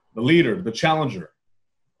 the leader, the challenger,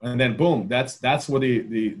 and then boom, that's where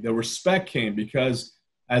the respect came, because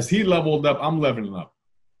as he leveled up, I'm leveling up.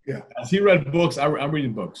 Yeah. As he read books, I'm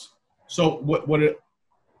reading books. So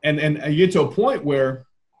and you get to a point where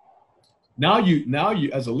now you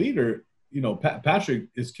as a leader, Patrick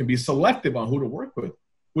can be selective on who to work with.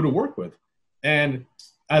 And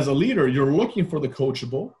as a leader, you're looking for the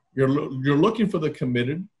coachable, you're looking for the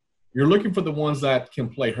committed, you're looking for the ones that can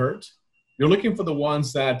play hurt, you're looking for the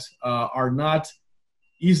ones that are not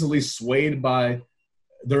easily swayed by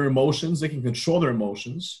their emotions. They can control their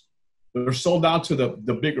emotions. They're sold out to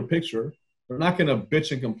the bigger picture. They're not going to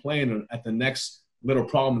bitch and complain at the next little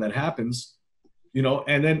problem that happens,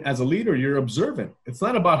 and then as a leader, you're observant. It's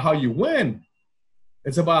not about how you win.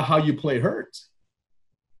 It's about how you play hurt,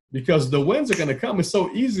 because the wins are going to come. It's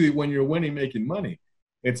so easy when you're winning, making money.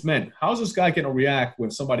 It's, man, how's this guy going to react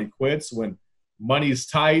when somebody quits, when money's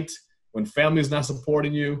tight, when family's not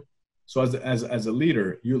supporting you? So as a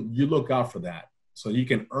leader, you look out for that, so you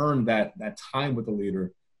can earn that time with the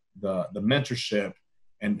leader, the mentorship,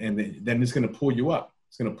 and then it's going to pull you up.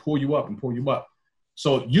 It's going to pull you up and pull you up.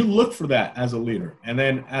 So you look for that as a leader, and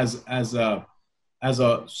then as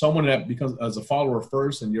someone that becomes as a follower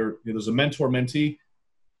first, and there's a mentor mentee.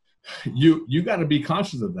 You got to be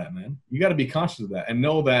conscious of that, man. You got to be conscious of that and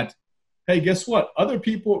know that, hey, guess what? Other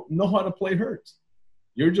people know how to play hurt.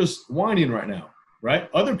 You're just whining right now, right?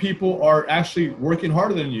 Other people are actually working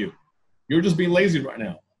harder than you. You're just being lazy right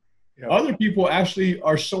now. Yeah. Other people actually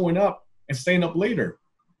are showing up and staying up later.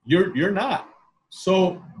 You're not.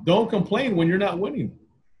 So don't complain when you're not winning.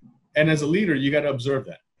 And as a leader, you got to observe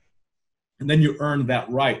that. And then you earn that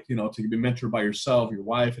right, to be mentored by yourself, your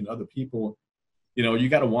wife, and other people. You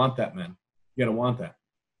got to want that, man. You got to want that.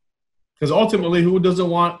 Because ultimately, who doesn't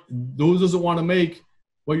want to make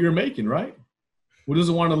what you're making, right? Who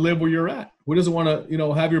doesn't want to live where you're at? Who doesn't want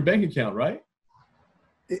to, have your bank account, right?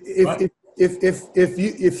 If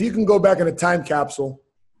you can go back in a time capsule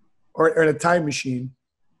or in a time machine,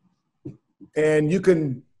 and you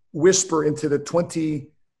can whisper into the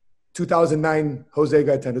 2009 Jose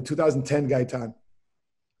Gaytan, the 2010 Gaytan,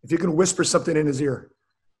 if you can whisper something in his ear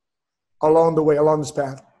along the way, along this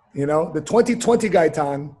path, the 2020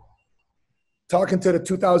 Gaytan talking to the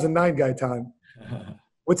 2009 Gaytan,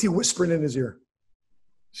 what's he whispering in his ear?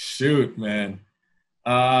 Shoot, man.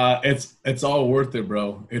 It's all worth it,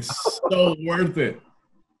 bro. It's so worth it.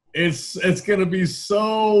 It's going to be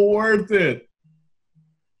so worth it.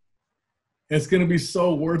 It's going to be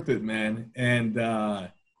so worth it, man. And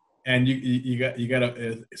you got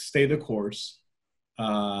to stay the course.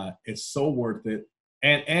 It's so worth it.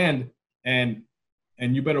 And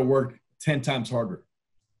you better work 10 times harder.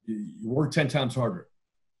 You work 10 times harder,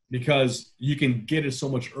 because you can get it so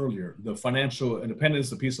much earlier. The financial independence,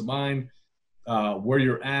 the peace of mind, where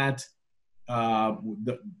you're at,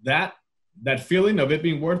 that feeling of it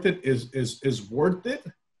being worth it is worth it.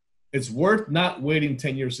 It's worth not waiting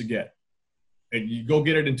 10 years to get. And you go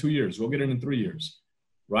get it in 2 years. Go get it in 3 years,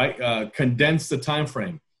 right? Condense the time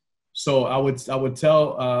frame. So I would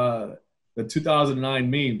tell the 2009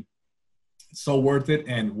 me, it's so worth it,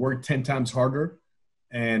 and work 10 times harder,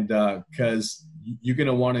 and because you're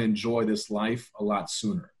gonna want to enjoy this life a lot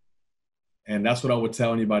sooner. And that's what I would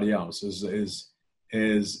tell anybody else is if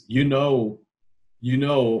you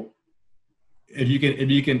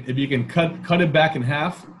can cut it back in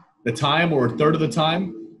half, the time, or a third of the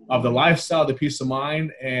time, of the lifestyle, the peace of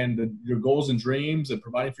mind, and your goals and dreams, and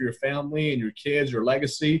providing for your family and your kids, your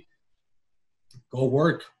legacy, go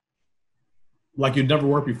work like you'd never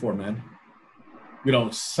worked before, man.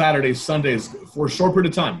 Saturdays, Sundays, for a short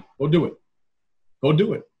period of time. Go do it. Go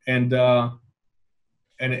do it. And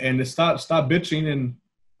stop bitching and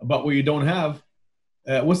about what you don't have.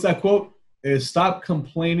 What's that quote? Is stop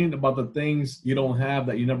complaining about the things you don't have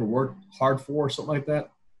that you never worked hard for, or something like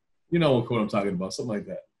that. You know what quote I'm talking about, something like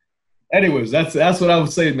that. Anyways, that's what I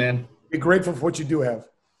would say, man. Be grateful for what you do have.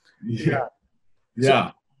 Yeah.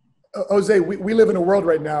 So, Jose, we live in a world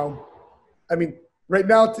right now. I mean, right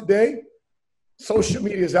now, today, social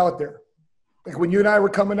media is out there. Like when you and I were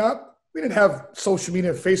coming up, we didn't have social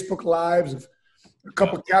media, Facebook Lives, A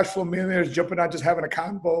couple of cash flow millionaires jumping out, just having a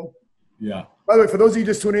convo. Yeah. By the way, for those of you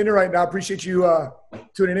just tuning in right now, I appreciate you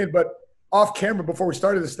tuning in. But off camera, before we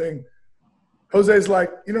started this thing, Jose's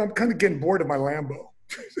like, I'm kind of getting bored of my Lambo.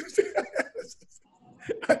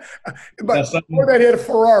 But before that, he had a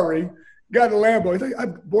Ferrari, got a Lambo. He's like,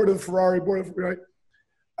 I'm bored of the Ferrari, right?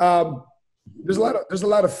 There's a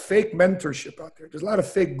lot of fake mentorship out there. There's a lot of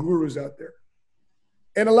fake gurus out there,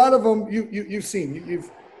 and a lot of them you've seen.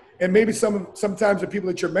 And maybe sometimes the people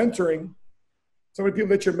that you're mentoring, some of the people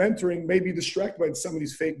that you're mentoring may be distracted by some of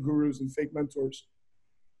these fake gurus and fake mentors.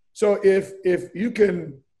 So if you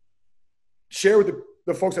can share with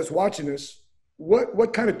the folks that's watching this,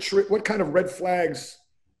 what kind of red flags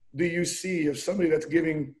do you see of somebody that's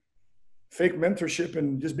giving fake mentorship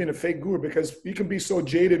and just being a fake guru? Because you can be so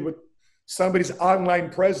jaded with somebody's online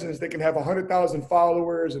presence. They can have 100,000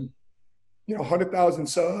 followers and 100,000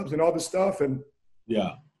 subs and all this stuff. And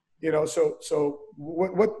yeah, so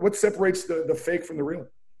what separates the fake from the real?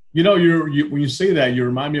 When you say that, you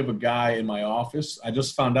remind me of a guy in my office. I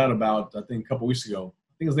just found out about, I think a couple weeks ago.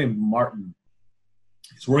 I think his name is Martin.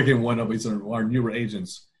 He's working in one of our newer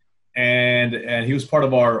agents, and he was part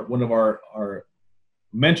of one of our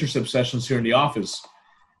mentorship sessions here in the office.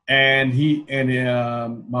 And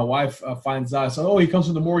my wife finds out. So, he comes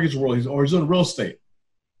from the mortgage world. He's doing real estate,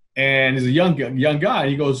 and he's a young guy.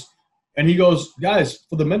 And he goes, guys,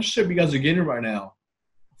 for the mentorship you guys are getting right now,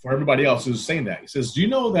 for everybody else who's saying that, he says, do you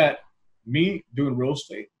know that me doing real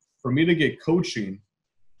estate, for me to get coaching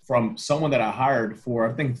from someone that I hired for,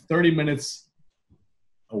 I think 30 minutes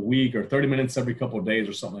a week or 30 minutes every couple of days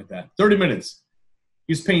or something like that, 30 minutes,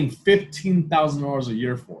 he's paying $15,000 a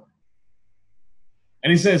year for.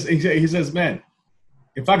 And he says, man,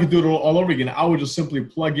 if I could do it all over again, I would just simply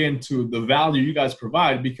plug into the value you guys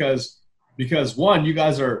provide because one, you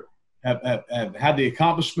guys have had the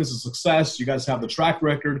accomplishments and success. You guys have the track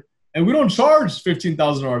record, and we don't charge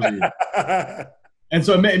 $15,000 a year. And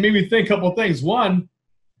so it made me think a couple of things. One,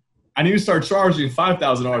 I need to start charging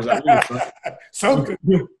 $5,000 at least. Right?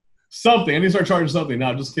 Something. I need to start charging something.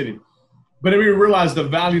 No, just kidding. But then we realized the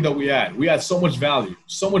value that we add. We add so much value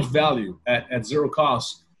at zero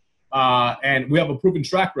cost. And we have a proven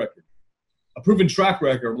track record of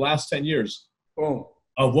the last 10 years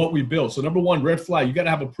of what we built. So number one, red flag, you got to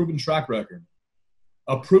have a proven track record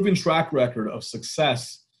of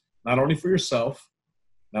success, not only for yourself.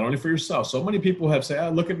 So many people have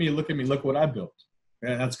said, look at me, look what I built.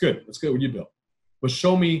 Yeah, that's good. That's good what you built. But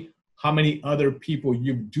show me how many other people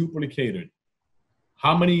you've duplicated.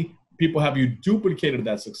 How many people have you duplicated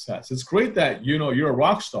that success? It's great that, you're a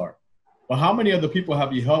rock star, but how many other people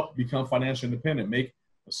have you helped become financially independent, make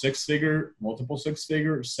a six-figure, multiple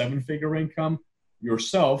six-figure, seven-figure income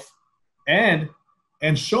yourself? And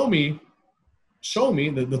show me,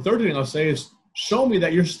 the third thing I'll say is show me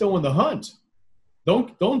that you're still in the hunt.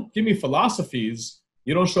 Don't give me philosophies.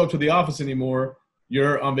 You don't show up to the office anymore.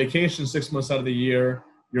 You're on vacation 6 months out of the year.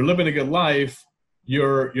 You're living a good life.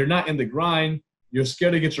 You're not in the grind. You're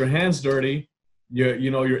scared to get your hands dirty.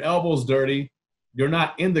 Your elbows dirty. You're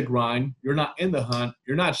not in the grind. You're not in the hunt.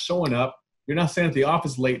 You're not showing up. You're not staying at the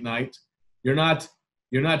office late night. You're not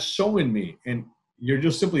showing me. And you're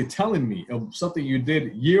just simply telling me of something you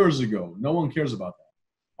did years ago. No one cares about that.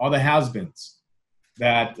 All the has-beens.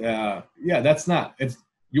 That's not.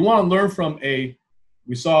 You want to learn from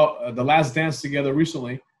we saw The Last Dance together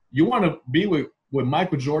recently. You want to be with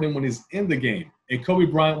Michael Jordan when he's in the game, a Kobe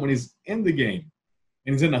Bryant when he's in the game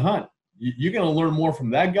and he's in the hunt. You're going to learn more from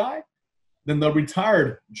that guy than the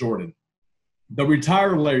retired Jordan, the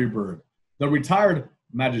retired Larry Bird, the retired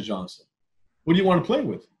Magic Johnson. What do you want to play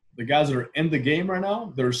with? The guys that are in the game right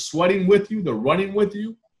now, they're sweating with you, they're running with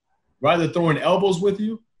you, right? They're throwing elbows with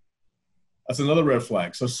you. That's another red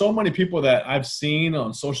flag. So many people that I've seen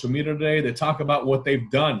on social media today, they talk about what they've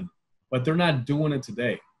done, but they're not doing it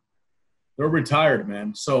today. They're retired,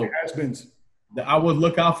 man. So I would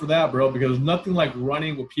look out for that, bro, because there's nothing like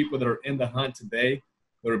running with people that are in the hunt today,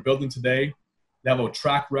 that are building today, they have a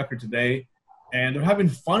track record today, and they're having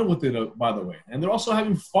fun with it, by the way. And they're also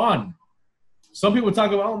having fun. Some people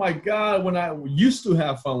talk about, oh, my God, when I used to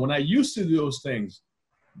have fun, when I used to do those things.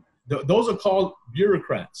 Those are called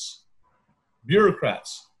bureaucrats. We're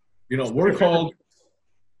called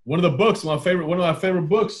one of my favorite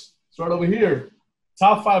books. Start over here.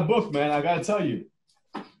 Top 5 book, man. I got to tell you.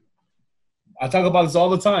 I talk about this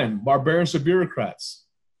all the time. Barbarians to Bureaucrats.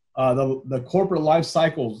 The corporate life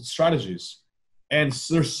cycle strategies. And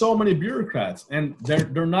there's so many bureaucrats, and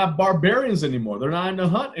they're not barbarians anymore. They're not in the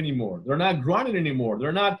hunt anymore. They're not grinding anymore.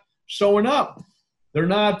 They're not showing up. They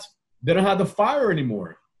don't have the fire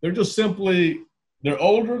anymore. They're just simply They're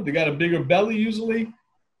older. They got a bigger belly usually.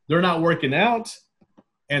 They're not working out,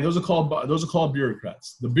 and those are called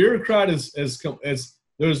bureaucrats. The bureaucrat is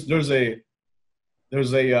there's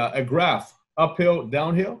a graph, uphill,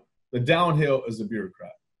 downhill. The downhill is the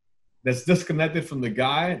bureaucrat that's disconnected from the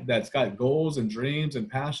guy that's got goals and dreams and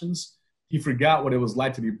passions. He forgot what it was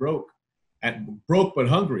like to be broke, and broke but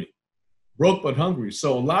hungry. Broke but hungry.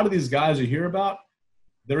 So a lot of these guys you hear about,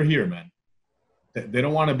 they're here, man. They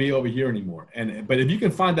don't want to be over here anymore. But if you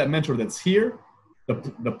can find that mentor that's here,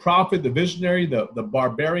 the prophet, the visionary, the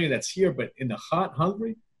barbarian that's here, but in the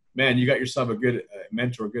hungry, man, you got yourself a good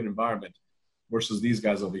mentor, a good environment versus these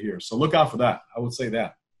guys over here. So look out for that. I would say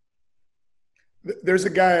that. There's a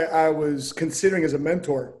guy I was considering as a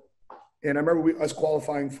mentor, and I remember us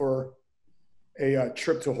qualifying for a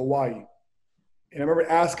trip to Hawaii. And I remember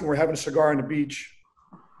asking, we're having a cigar on the beach,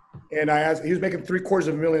 and I asked, he was making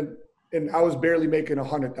 $750,000, and I was barely making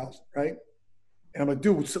 100,000, right? And I'm like,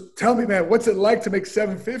 dude, so tell me, man, what's it like to make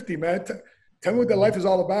 750, man? Tell me what that life is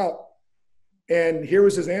all about. And here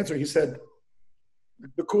was his answer. He said,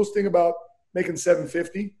 the coolest thing about making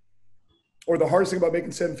 750, or the hardest thing about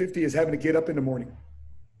making 750, is having to get up in the morning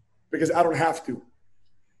because I don't have to.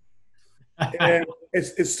 And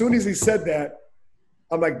as soon as he said that,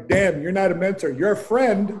 I'm like, damn, you're not a mentor. You're a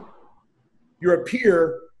friend, you're a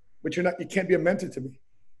peer, but you can't be a mentor to me.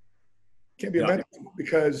 Can't be a mentor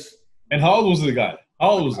because. And how old was the guy? How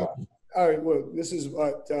old was he? All right, well, this is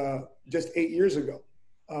just 8 years ago,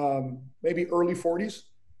 maybe early 40s.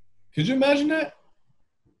 Could you imagine that?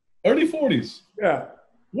 Early 40s. Yeah.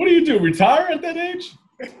 What do you do? Retire at that age?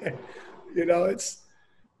 It's,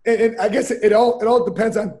 and I guess it all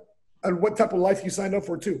depends on what type of life you signed up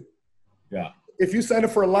for too. Yeah. If you sign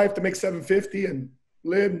up for a life to make 750 and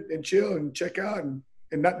live and chill and check out and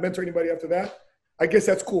not mentor anybody after that, I guess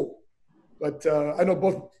that's cool. But I know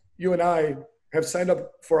both you and I have signed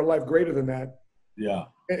up for a life greater than that. Yeah.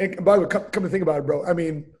 And by the way, come to think about it, bro. I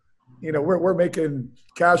mean, we're making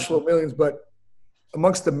cash flow millions, but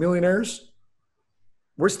amongst the millionaires,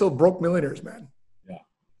 we're still broke millionaires, man. Yeah.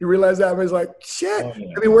 You realize that? I was like, shit. Oh,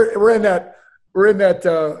 yeah. I mean, we're in that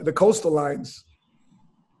the coastal lines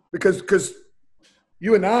because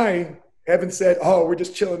you and I haven't said, oh, we're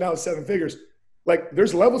just chilling out 7 figures. Like,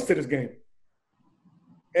 there's levels to this game.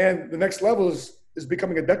 And the next level is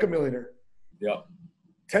becoming a decamillionaire. Yeah.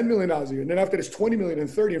 $10 million a year. And then after this, 20 million and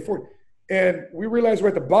 30 and 40. And we realize we're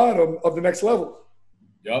at the bottom of the next level.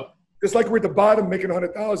 Yep. Just like we're at the bottom making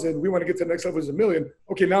 100,000, we want to get to the next level as $1 million.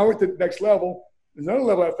 Okay, now we're at the next level. There's another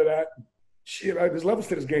level after that. Shit, right? There's levels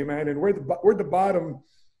to this game, man. And we're at the bottom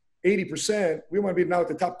 80%. We want to be now at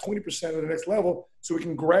the top 20% of the next level so we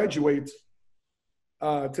can graduate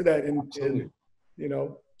to that. And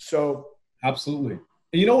so. Absolutely.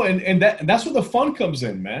 And that's where the fun comes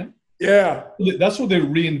in, man. Yeah. That's where the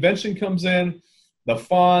reinvention comes in, the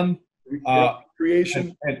fun,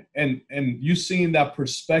 creation. And you seeing that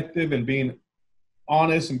perspective and being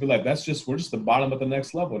honest and be like, we're just the bottom of the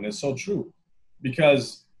next level. And it's so true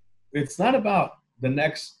because it's not about the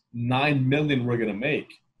next 9 million we're going to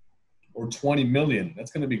make or 20 million.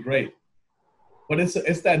 That's going to be great. But it's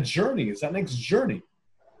that journey. It's that next journey.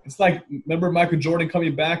 It's like, remember Michael Jordan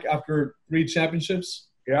coming back after 3 championships?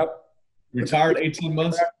 Yep. Retired 18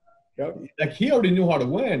 months. Yep. Like, he already knew how to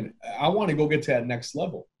win. I want to go get to that next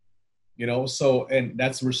level, so, and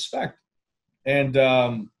that's respect. And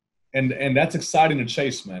that's exciting to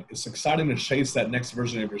chase, man. It's exciting to chase that next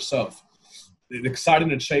version of yourself. It's exciting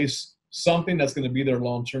to chase something that's going to be there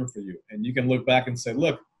long-term for you. And you can look back and say,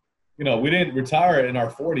 look, we didn't retire in our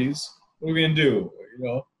 40s. What are we going to do?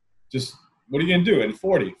 Just what are you going to do in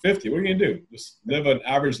 40, 50? What are you going to do? Just live an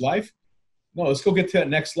average life? No, let's go get to that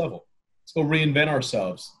next level. Let's go reinvent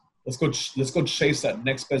ourselves. Let's go chase that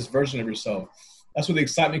next best version of yourself. That's where the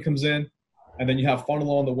excitement comes in, and then you have fun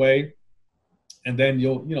along the way, and then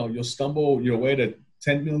you'll stumble your way to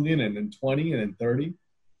 10 million and then 20 and then 30,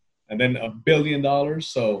 and then $1 billion.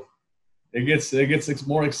 So it gets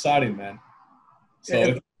more exciting, man.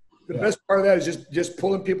 So the best part of that is just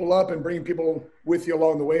pulling people up and bringing people with you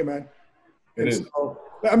along the way, man. It is. So,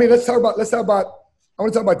 I mean, let's talk about. I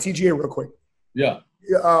want to talk about TGA real quick. Yeah.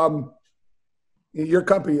 Your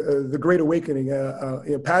company, The Great Awakening.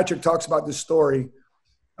 Patrick talks about this story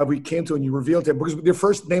of we came to and you revealed to him because your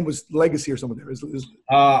first name was Legacy or something. It was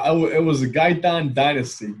the Gaytan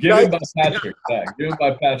Dynasty, given by Patrick. Yeah, given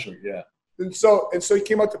by Patrick. Yeah. And so he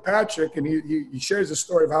came up to Patrick and he shares the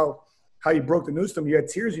story of how you broke the news to him. You had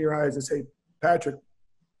tears in your eyes and say, Patrick,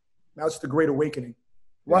 now it's The Great Awakening.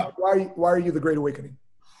 Why are you The Great Awakening?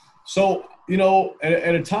 So,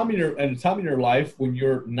 at a time in your life when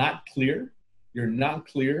you're not clear,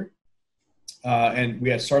 and we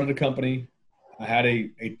had started a company. I had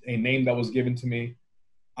a name that was given to me.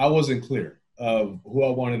 I wasn't clear of who I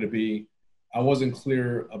wanted to be. I wasn't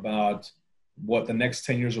clear about what the next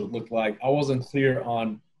 10 years would look like. I wasn't clear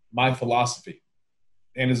on my philosophy.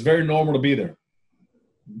 And it's very normal to be there.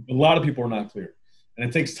 A lot of people are not clear. And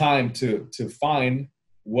it takes time to find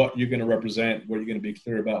what you're going to represent, what you're going to be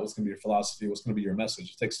clear about, what's going to be your philosophy, what's going to be your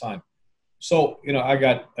message. It takes time. So, I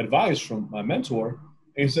got advice from my mentor,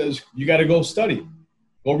 and he says, you got to go study,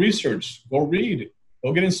 go research, go read,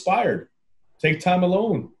 go get inspired, take time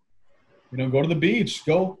alone, go to the beach,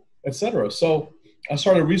 go, etc. So I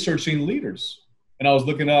started researching leaders, and I was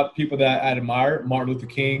looking up people that I admire: Martin Luther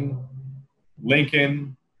King,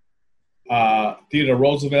 Lincoln, Theodore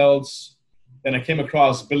Roosevelt's. Then I came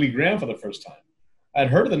across Billy Graham for the first time. I'd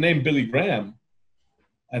heard of the name Billy Graham,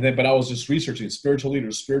 but I was just researching spiritual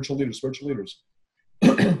leaders.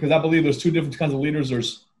 Because I believe there's two different kinds of leaders.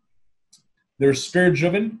 There's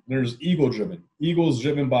spirit-driven, there's ego-driven. Ego is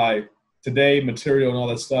driven by today, material, and all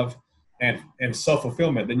that stuff, and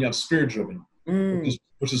self-fulfillment. Then you have spirit-driven,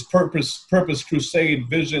 which is purpose, crusade,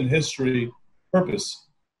 vision, history, purpose.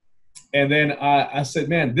 And then I said,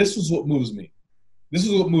 man, this is what moves me.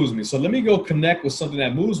 So let me go connect with something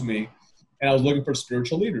that moves me. And I was looking for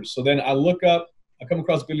spiritual leaders. So then I come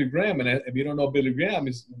across Billy Graham. And if you don't know Billy Graham,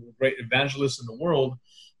 he's a great evangelist in the world,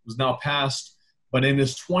 who's now passed. But in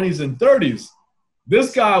his 20s and 30s,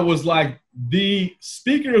 this guy was like the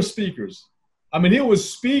speaker of speakers. I mean, he would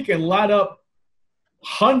speak and light up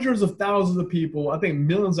hundreds of thousands of people, I think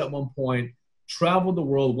millions at one point, traveled the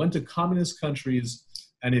world, went to communist countries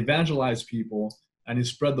and evangelized people, and he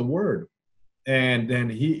spread the word. And then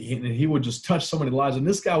he would just touch so many lives. And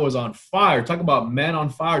this guy was on fire. Talk about man on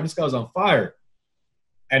fire. This guy was on fire.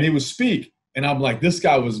 And he would speak. And I'm like, this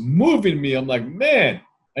guy was moving me. I'm like, man.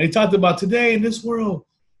 And he talked about today in this world,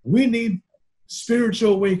 we need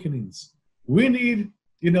spiritual awakenings. We need,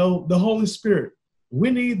 the Holy Spirit.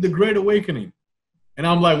 We need the Great Awakening. And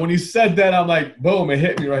I'm like, when he said that, I'm like, boom, it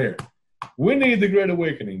hit me right here. We need the Great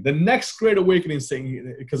Awakening. The next Great Awakening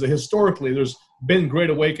thing, because historically there's been Great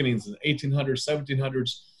Awakenings in the 1800s,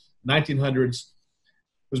 1700s, 1900s.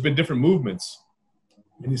 There's been different movements.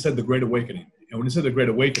 And he said the Great Awakening. And when he said the Great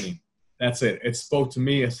Awakening, that's it. It spoke to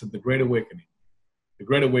me. I said the Great Awakening. The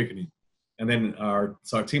Great Awakening. And then our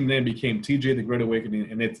team name became TJ, the Great Awakening.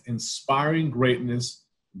 And it's inspiring greatness,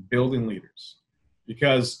 building leaders.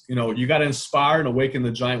 Because, you got to inspire and awaken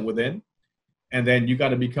the giant within. And then you got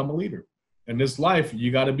to become a leader. In this life,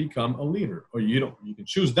 you got to become a leader. Or you can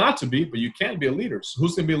choose not to be, but you can be a leader. So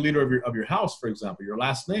who's going to be a leader of your house, for example, your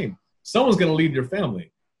last name? Someone's going to lead your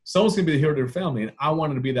family. Someone's going to be the hero of your family. And I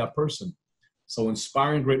wanted to be that person. So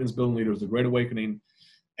inspiring greatness, building leaders, the Great Awakening.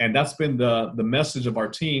 And that's been the message of our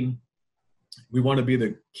team. We want to be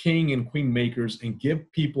the king and queen makers and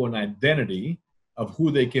give people an identity of who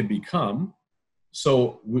they can become.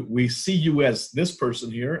 So we see you as this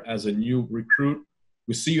person here, as a new recruit.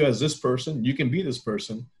 We see you as this person. You can be this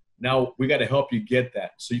person. Now we got to help you get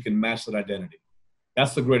that so you can match that identity.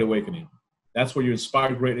 That's the Great Awakening. That's where you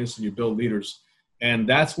inspire greatness and you build leaders. And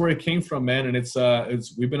that's where it came from, man. And it's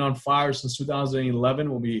we've been on fire since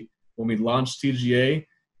 2011 when we launched TGA,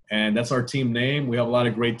 and that's our team name. We have a lot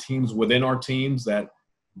of great teams within our teams that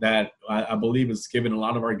I believe has given a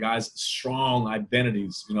lot of our guys strong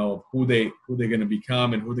identities, who they're going to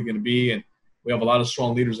become and who they're going to be. And we have a lot of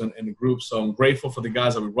strong leaders in the group. So I'm grateful for the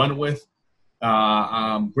guys that we run with.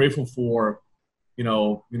 I'm grateful for,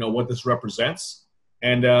 what this represents.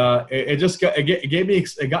 And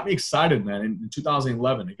it got me excited, man. In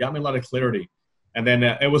 2011, it got me a lot of clarity. And then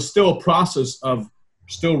it was still a process of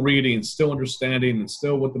still reading, still understanding, and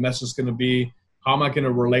still what the message is going to be. How am I going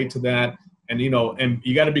to relate to that? And, and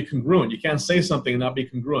you got to be congruent. You can't say something and not be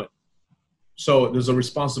congruent. So there's a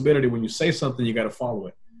responsibility when you say something, you got to follow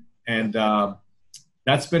it. And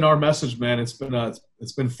that's been our message, man. It's been fun.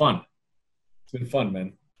 It's been fun,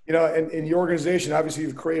 man. And in your organization, obviously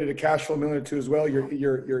you've created a cashflow millionaire too as well.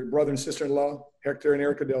 Your brother and sister-in-law, Hector and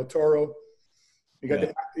Erica Del Toro. You got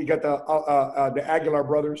the Aguilar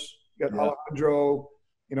brothers. You got Alejandro.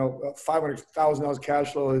 $500,000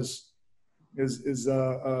 cash flow is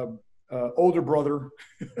older brother,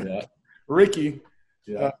 Ricky,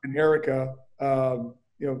 and Erica.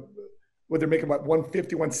 What they're making about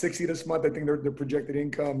 150, 160 this month. I think their projected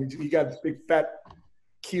income. You got a big fat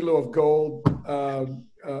kilo of gold.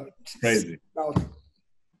 Crazy.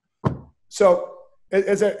 So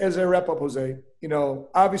as I wrap up, Jose,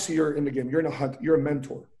 obviously you're in the game. You're in a hunt. You're a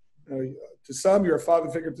mentor. To some, you're a father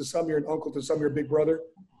figure. To some, you're an uncle. To some, you're a big brother.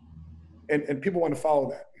 And people want to follow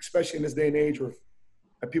that, especially in this day and age where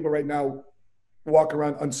people right now walk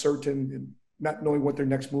around uncertain not knowing what their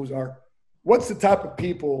next moves are. What's the type of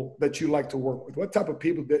people that you like to work with? What type of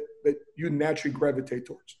people that you naturally gravitate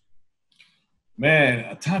towards? Man,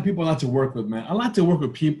 a ton of people I like to work with, man. I like to work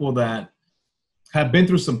with people that have been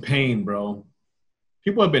through some pain, bro.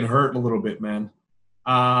 People have been hurt a little bit, man.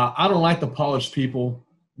 I don't like the polished people.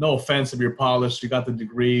 No offense if you're polished, you got the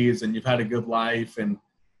degrees and you've had a good life.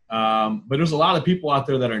 But there's a lot of people out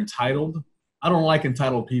there that are entitled. I don't like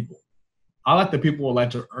entitled people. I like the people who like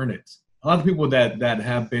to earn it. I like the people that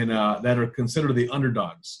have been that are considered the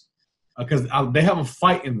underdogs because they have a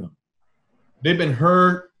fight in them. They've been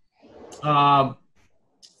hurt.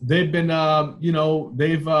 They've been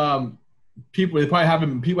people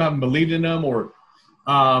haven't believed in them, or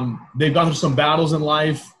they've gone through some battles in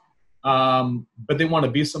life, but they want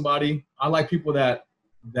to be somebody. I like people that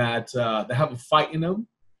have a fight in them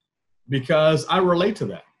because I relate to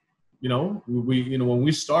that. When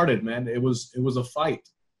we started, man, it was a fight,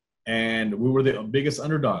 and we were the biggest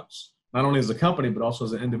underdogs, not only as a company but also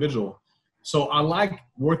as an individual. So I like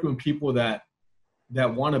working with people that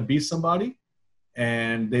want to be somebody,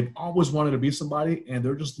 and they've always wanted to be somebody, and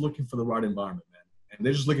they're just looking for the right environment, man. And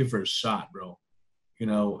they're just looking for a shot, bro.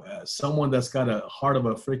 Someone that's got a heart of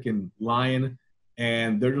a freaking lion,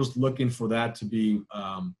 and they're just looking for that to be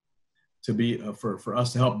for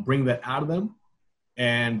us to help bring that out of them.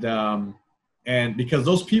 And because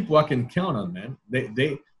those people I can count on, man.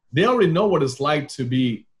 They already know what it's like to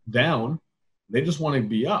be down. They just want to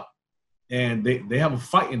be up, and they have a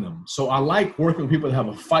fight in them. So I like working with people that have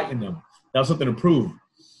a fight in them. That's something to prove.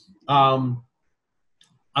 I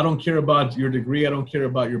don't care about your degree. I don't care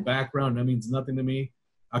about your background. That means nothing to me.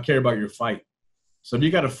 I care about your fight. So if you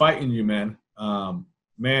got a fight in you, man,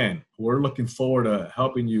 we're looking forward to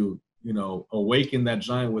helping you, awaken that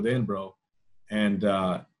giant within, bro, and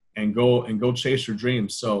go chase your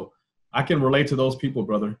dreams. So I can relate to those people,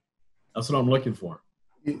 brother. That's what I'm looking for.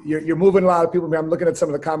 You're moving a lot of people, man. I'm looking at some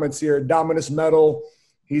of the comments here. Dominus Metal,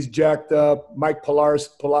 he's jacked up. Mike Pulalasi,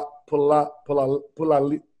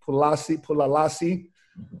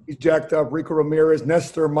 he's jacked up. Rico Ramirez,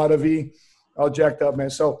 Nestor Madavi, all jacked up, man.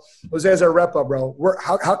 So, Jose, as I wrap up, bro,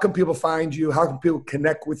 how can people find you? How can people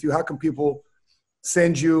connect with you? How can people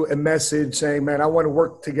send you a message saying, man, I want to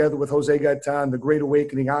work together with Jose Gaytan, the Great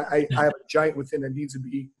Awakening. I have a giant within that needs to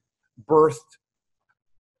be birthed.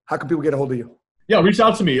 How can people get a hold of you? Yeah, reach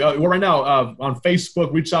out to me. Right now on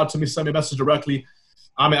Facebook, reach out to me, send me a message directly.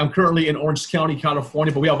 I'm currently in Orange County,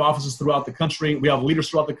 California, but we have offices throughout the country. We have leaders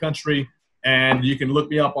throughout the country, and you can look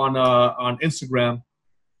me up on Instagram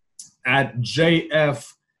at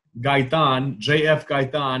JF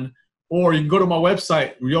Gaytan, or you can go to my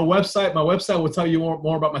website. My website will tell you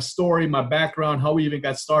more about my story, my background, how we even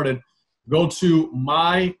got started. Go to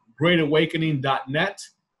mygreatawakening.net,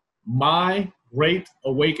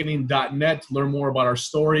 mygreatawakening.net to learn more about our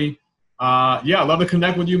story. I'd love to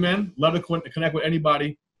connect with you, man. Love to connect with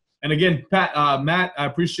anybody. And again, Matt, I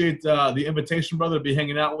appreciate the invitation, brother, to be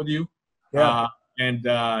hanging out with you. Yeah. And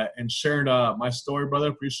sharing my story, brother.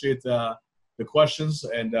 Appreciate the questions,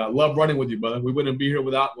 and love running with you, brother. We wouldn't be here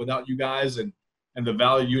without you guys and the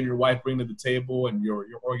value you and your wife bring to the table and your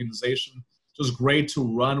organization. Just great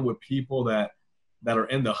to run with people that are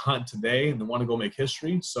in the hunt today and they want to go make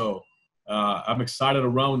history. So I'm excited to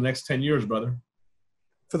run the next 10 years, brother.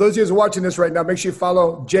 For those of you who are watching this right now, make sure you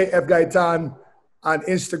follow JF Gaytan on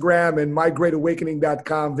Instagram and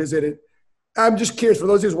mygreatawakening.com. Visit it. I'm just curious, for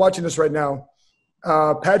those of you who are watching this right now,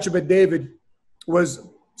 Patrick and David was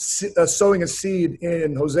sowing a seed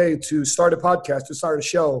in Jose to start a podcast, to start a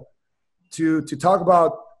show, to talk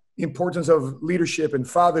about the importance of leadership and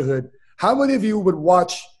fatherhood. How many of you would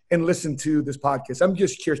watch and listen to this podcast? I'm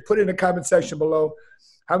just curious. Put it in the comment section below.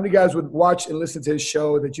 How many guys would watch and listen to his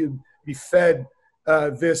show, that you'd be fed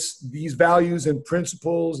these values and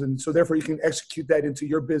principles, and so therefore you can execute that into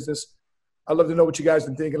your business? I'd love to know what you guys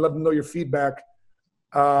think. I'd love to know your feedback.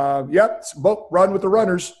 Run with the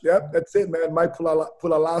runners. Yep, that's it, man. Mike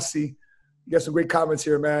Pulalasi. You got some great comments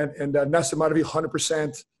here, man. And Nessa Madavi,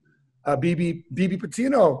 100%. BB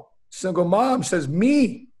Patino, single mom, says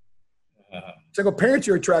me. Single parent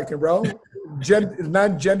you're attracting, bro.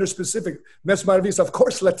 Non-gender specific. Nessa Madavi, of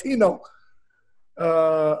course, Latino.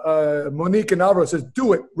 Monique and Alvaro says,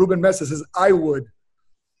 do it. Ruben Mesa says, I would.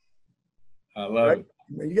 I love it.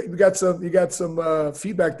 You got some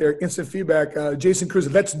feedback there, instant feedback. Jason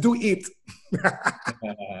Cruz, let's do it.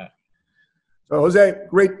 So Jose,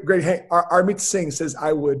 great. Hey, Armit Singh says,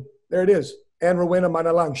 I would. There it is. And Rowena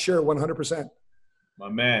Manalang, sure, 100%. My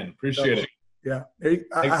man, appreciate it. Yeah,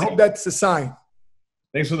 I hope that's a sign.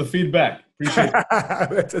 Thanks for the feedback. Appreciate it.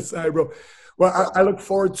 That's a sign, bro. Well, I look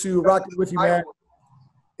forward to rocking with you, man,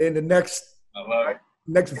 in the next I love it.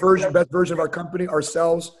 Next version, best version of our company,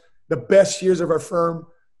 ourselves, the best years of our firm,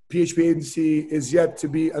 PHP Agency, is yet to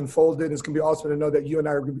be unfolded. It's going to be awesome to know that you and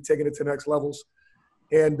I are going to be taking it to the next levels.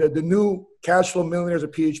 And the new cash flow millionaires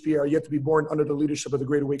of PHP are yet to be born under the leadership of the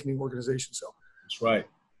Great Awakening organization. So that's right.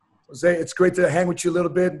 Jose, it's great to hang with you a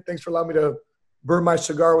little bit. Thanks for allowing me to burn my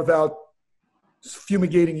cigar without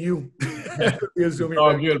fumigating you. It's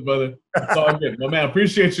all good, brother. It's all good. Well, man,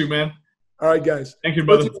 appreciate you, man. All right, guys. Thank you,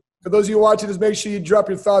 brother. For those of you watching this, make sure you drop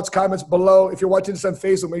your thoughts, comments below. If you're watching this on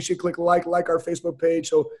Facebook, make sure you click like our Facebook page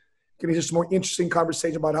so you can hear some more interesting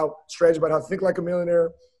conversation about how to think like a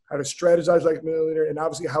millionaire, how to strategize like a millionaire, and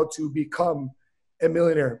obviously how to become a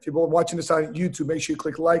millionaire. If you're watching this on YouTube, make sure you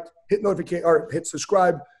click like, hit notification, or hit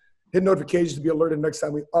subscribe, hit notifications to be alerted next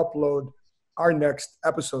time we upload our next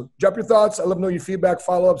episode. Drop your thoughts. I love to know your feedback,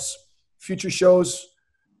 follow-ups, future shows,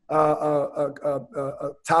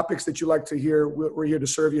 topics that you like to hear. We're here to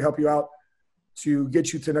serve you, help you out, to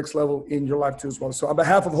get you to the next level in your life too as well. So on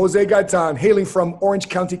behalf of Jose Gaytan, hailing from Orange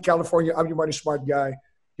County, California, I'm your money smart guy,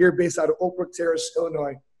 here based out of Oak Brook Terrace,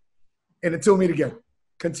 Illinois. And until we meet again,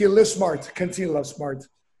 continue to live smart, continue to love smart,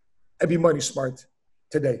 and be money smart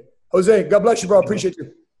today. Jose, God bless you, bro. Appreciate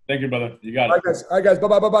you. Thank you, brother. You got it. All right, guys.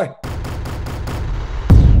 Bye-bye.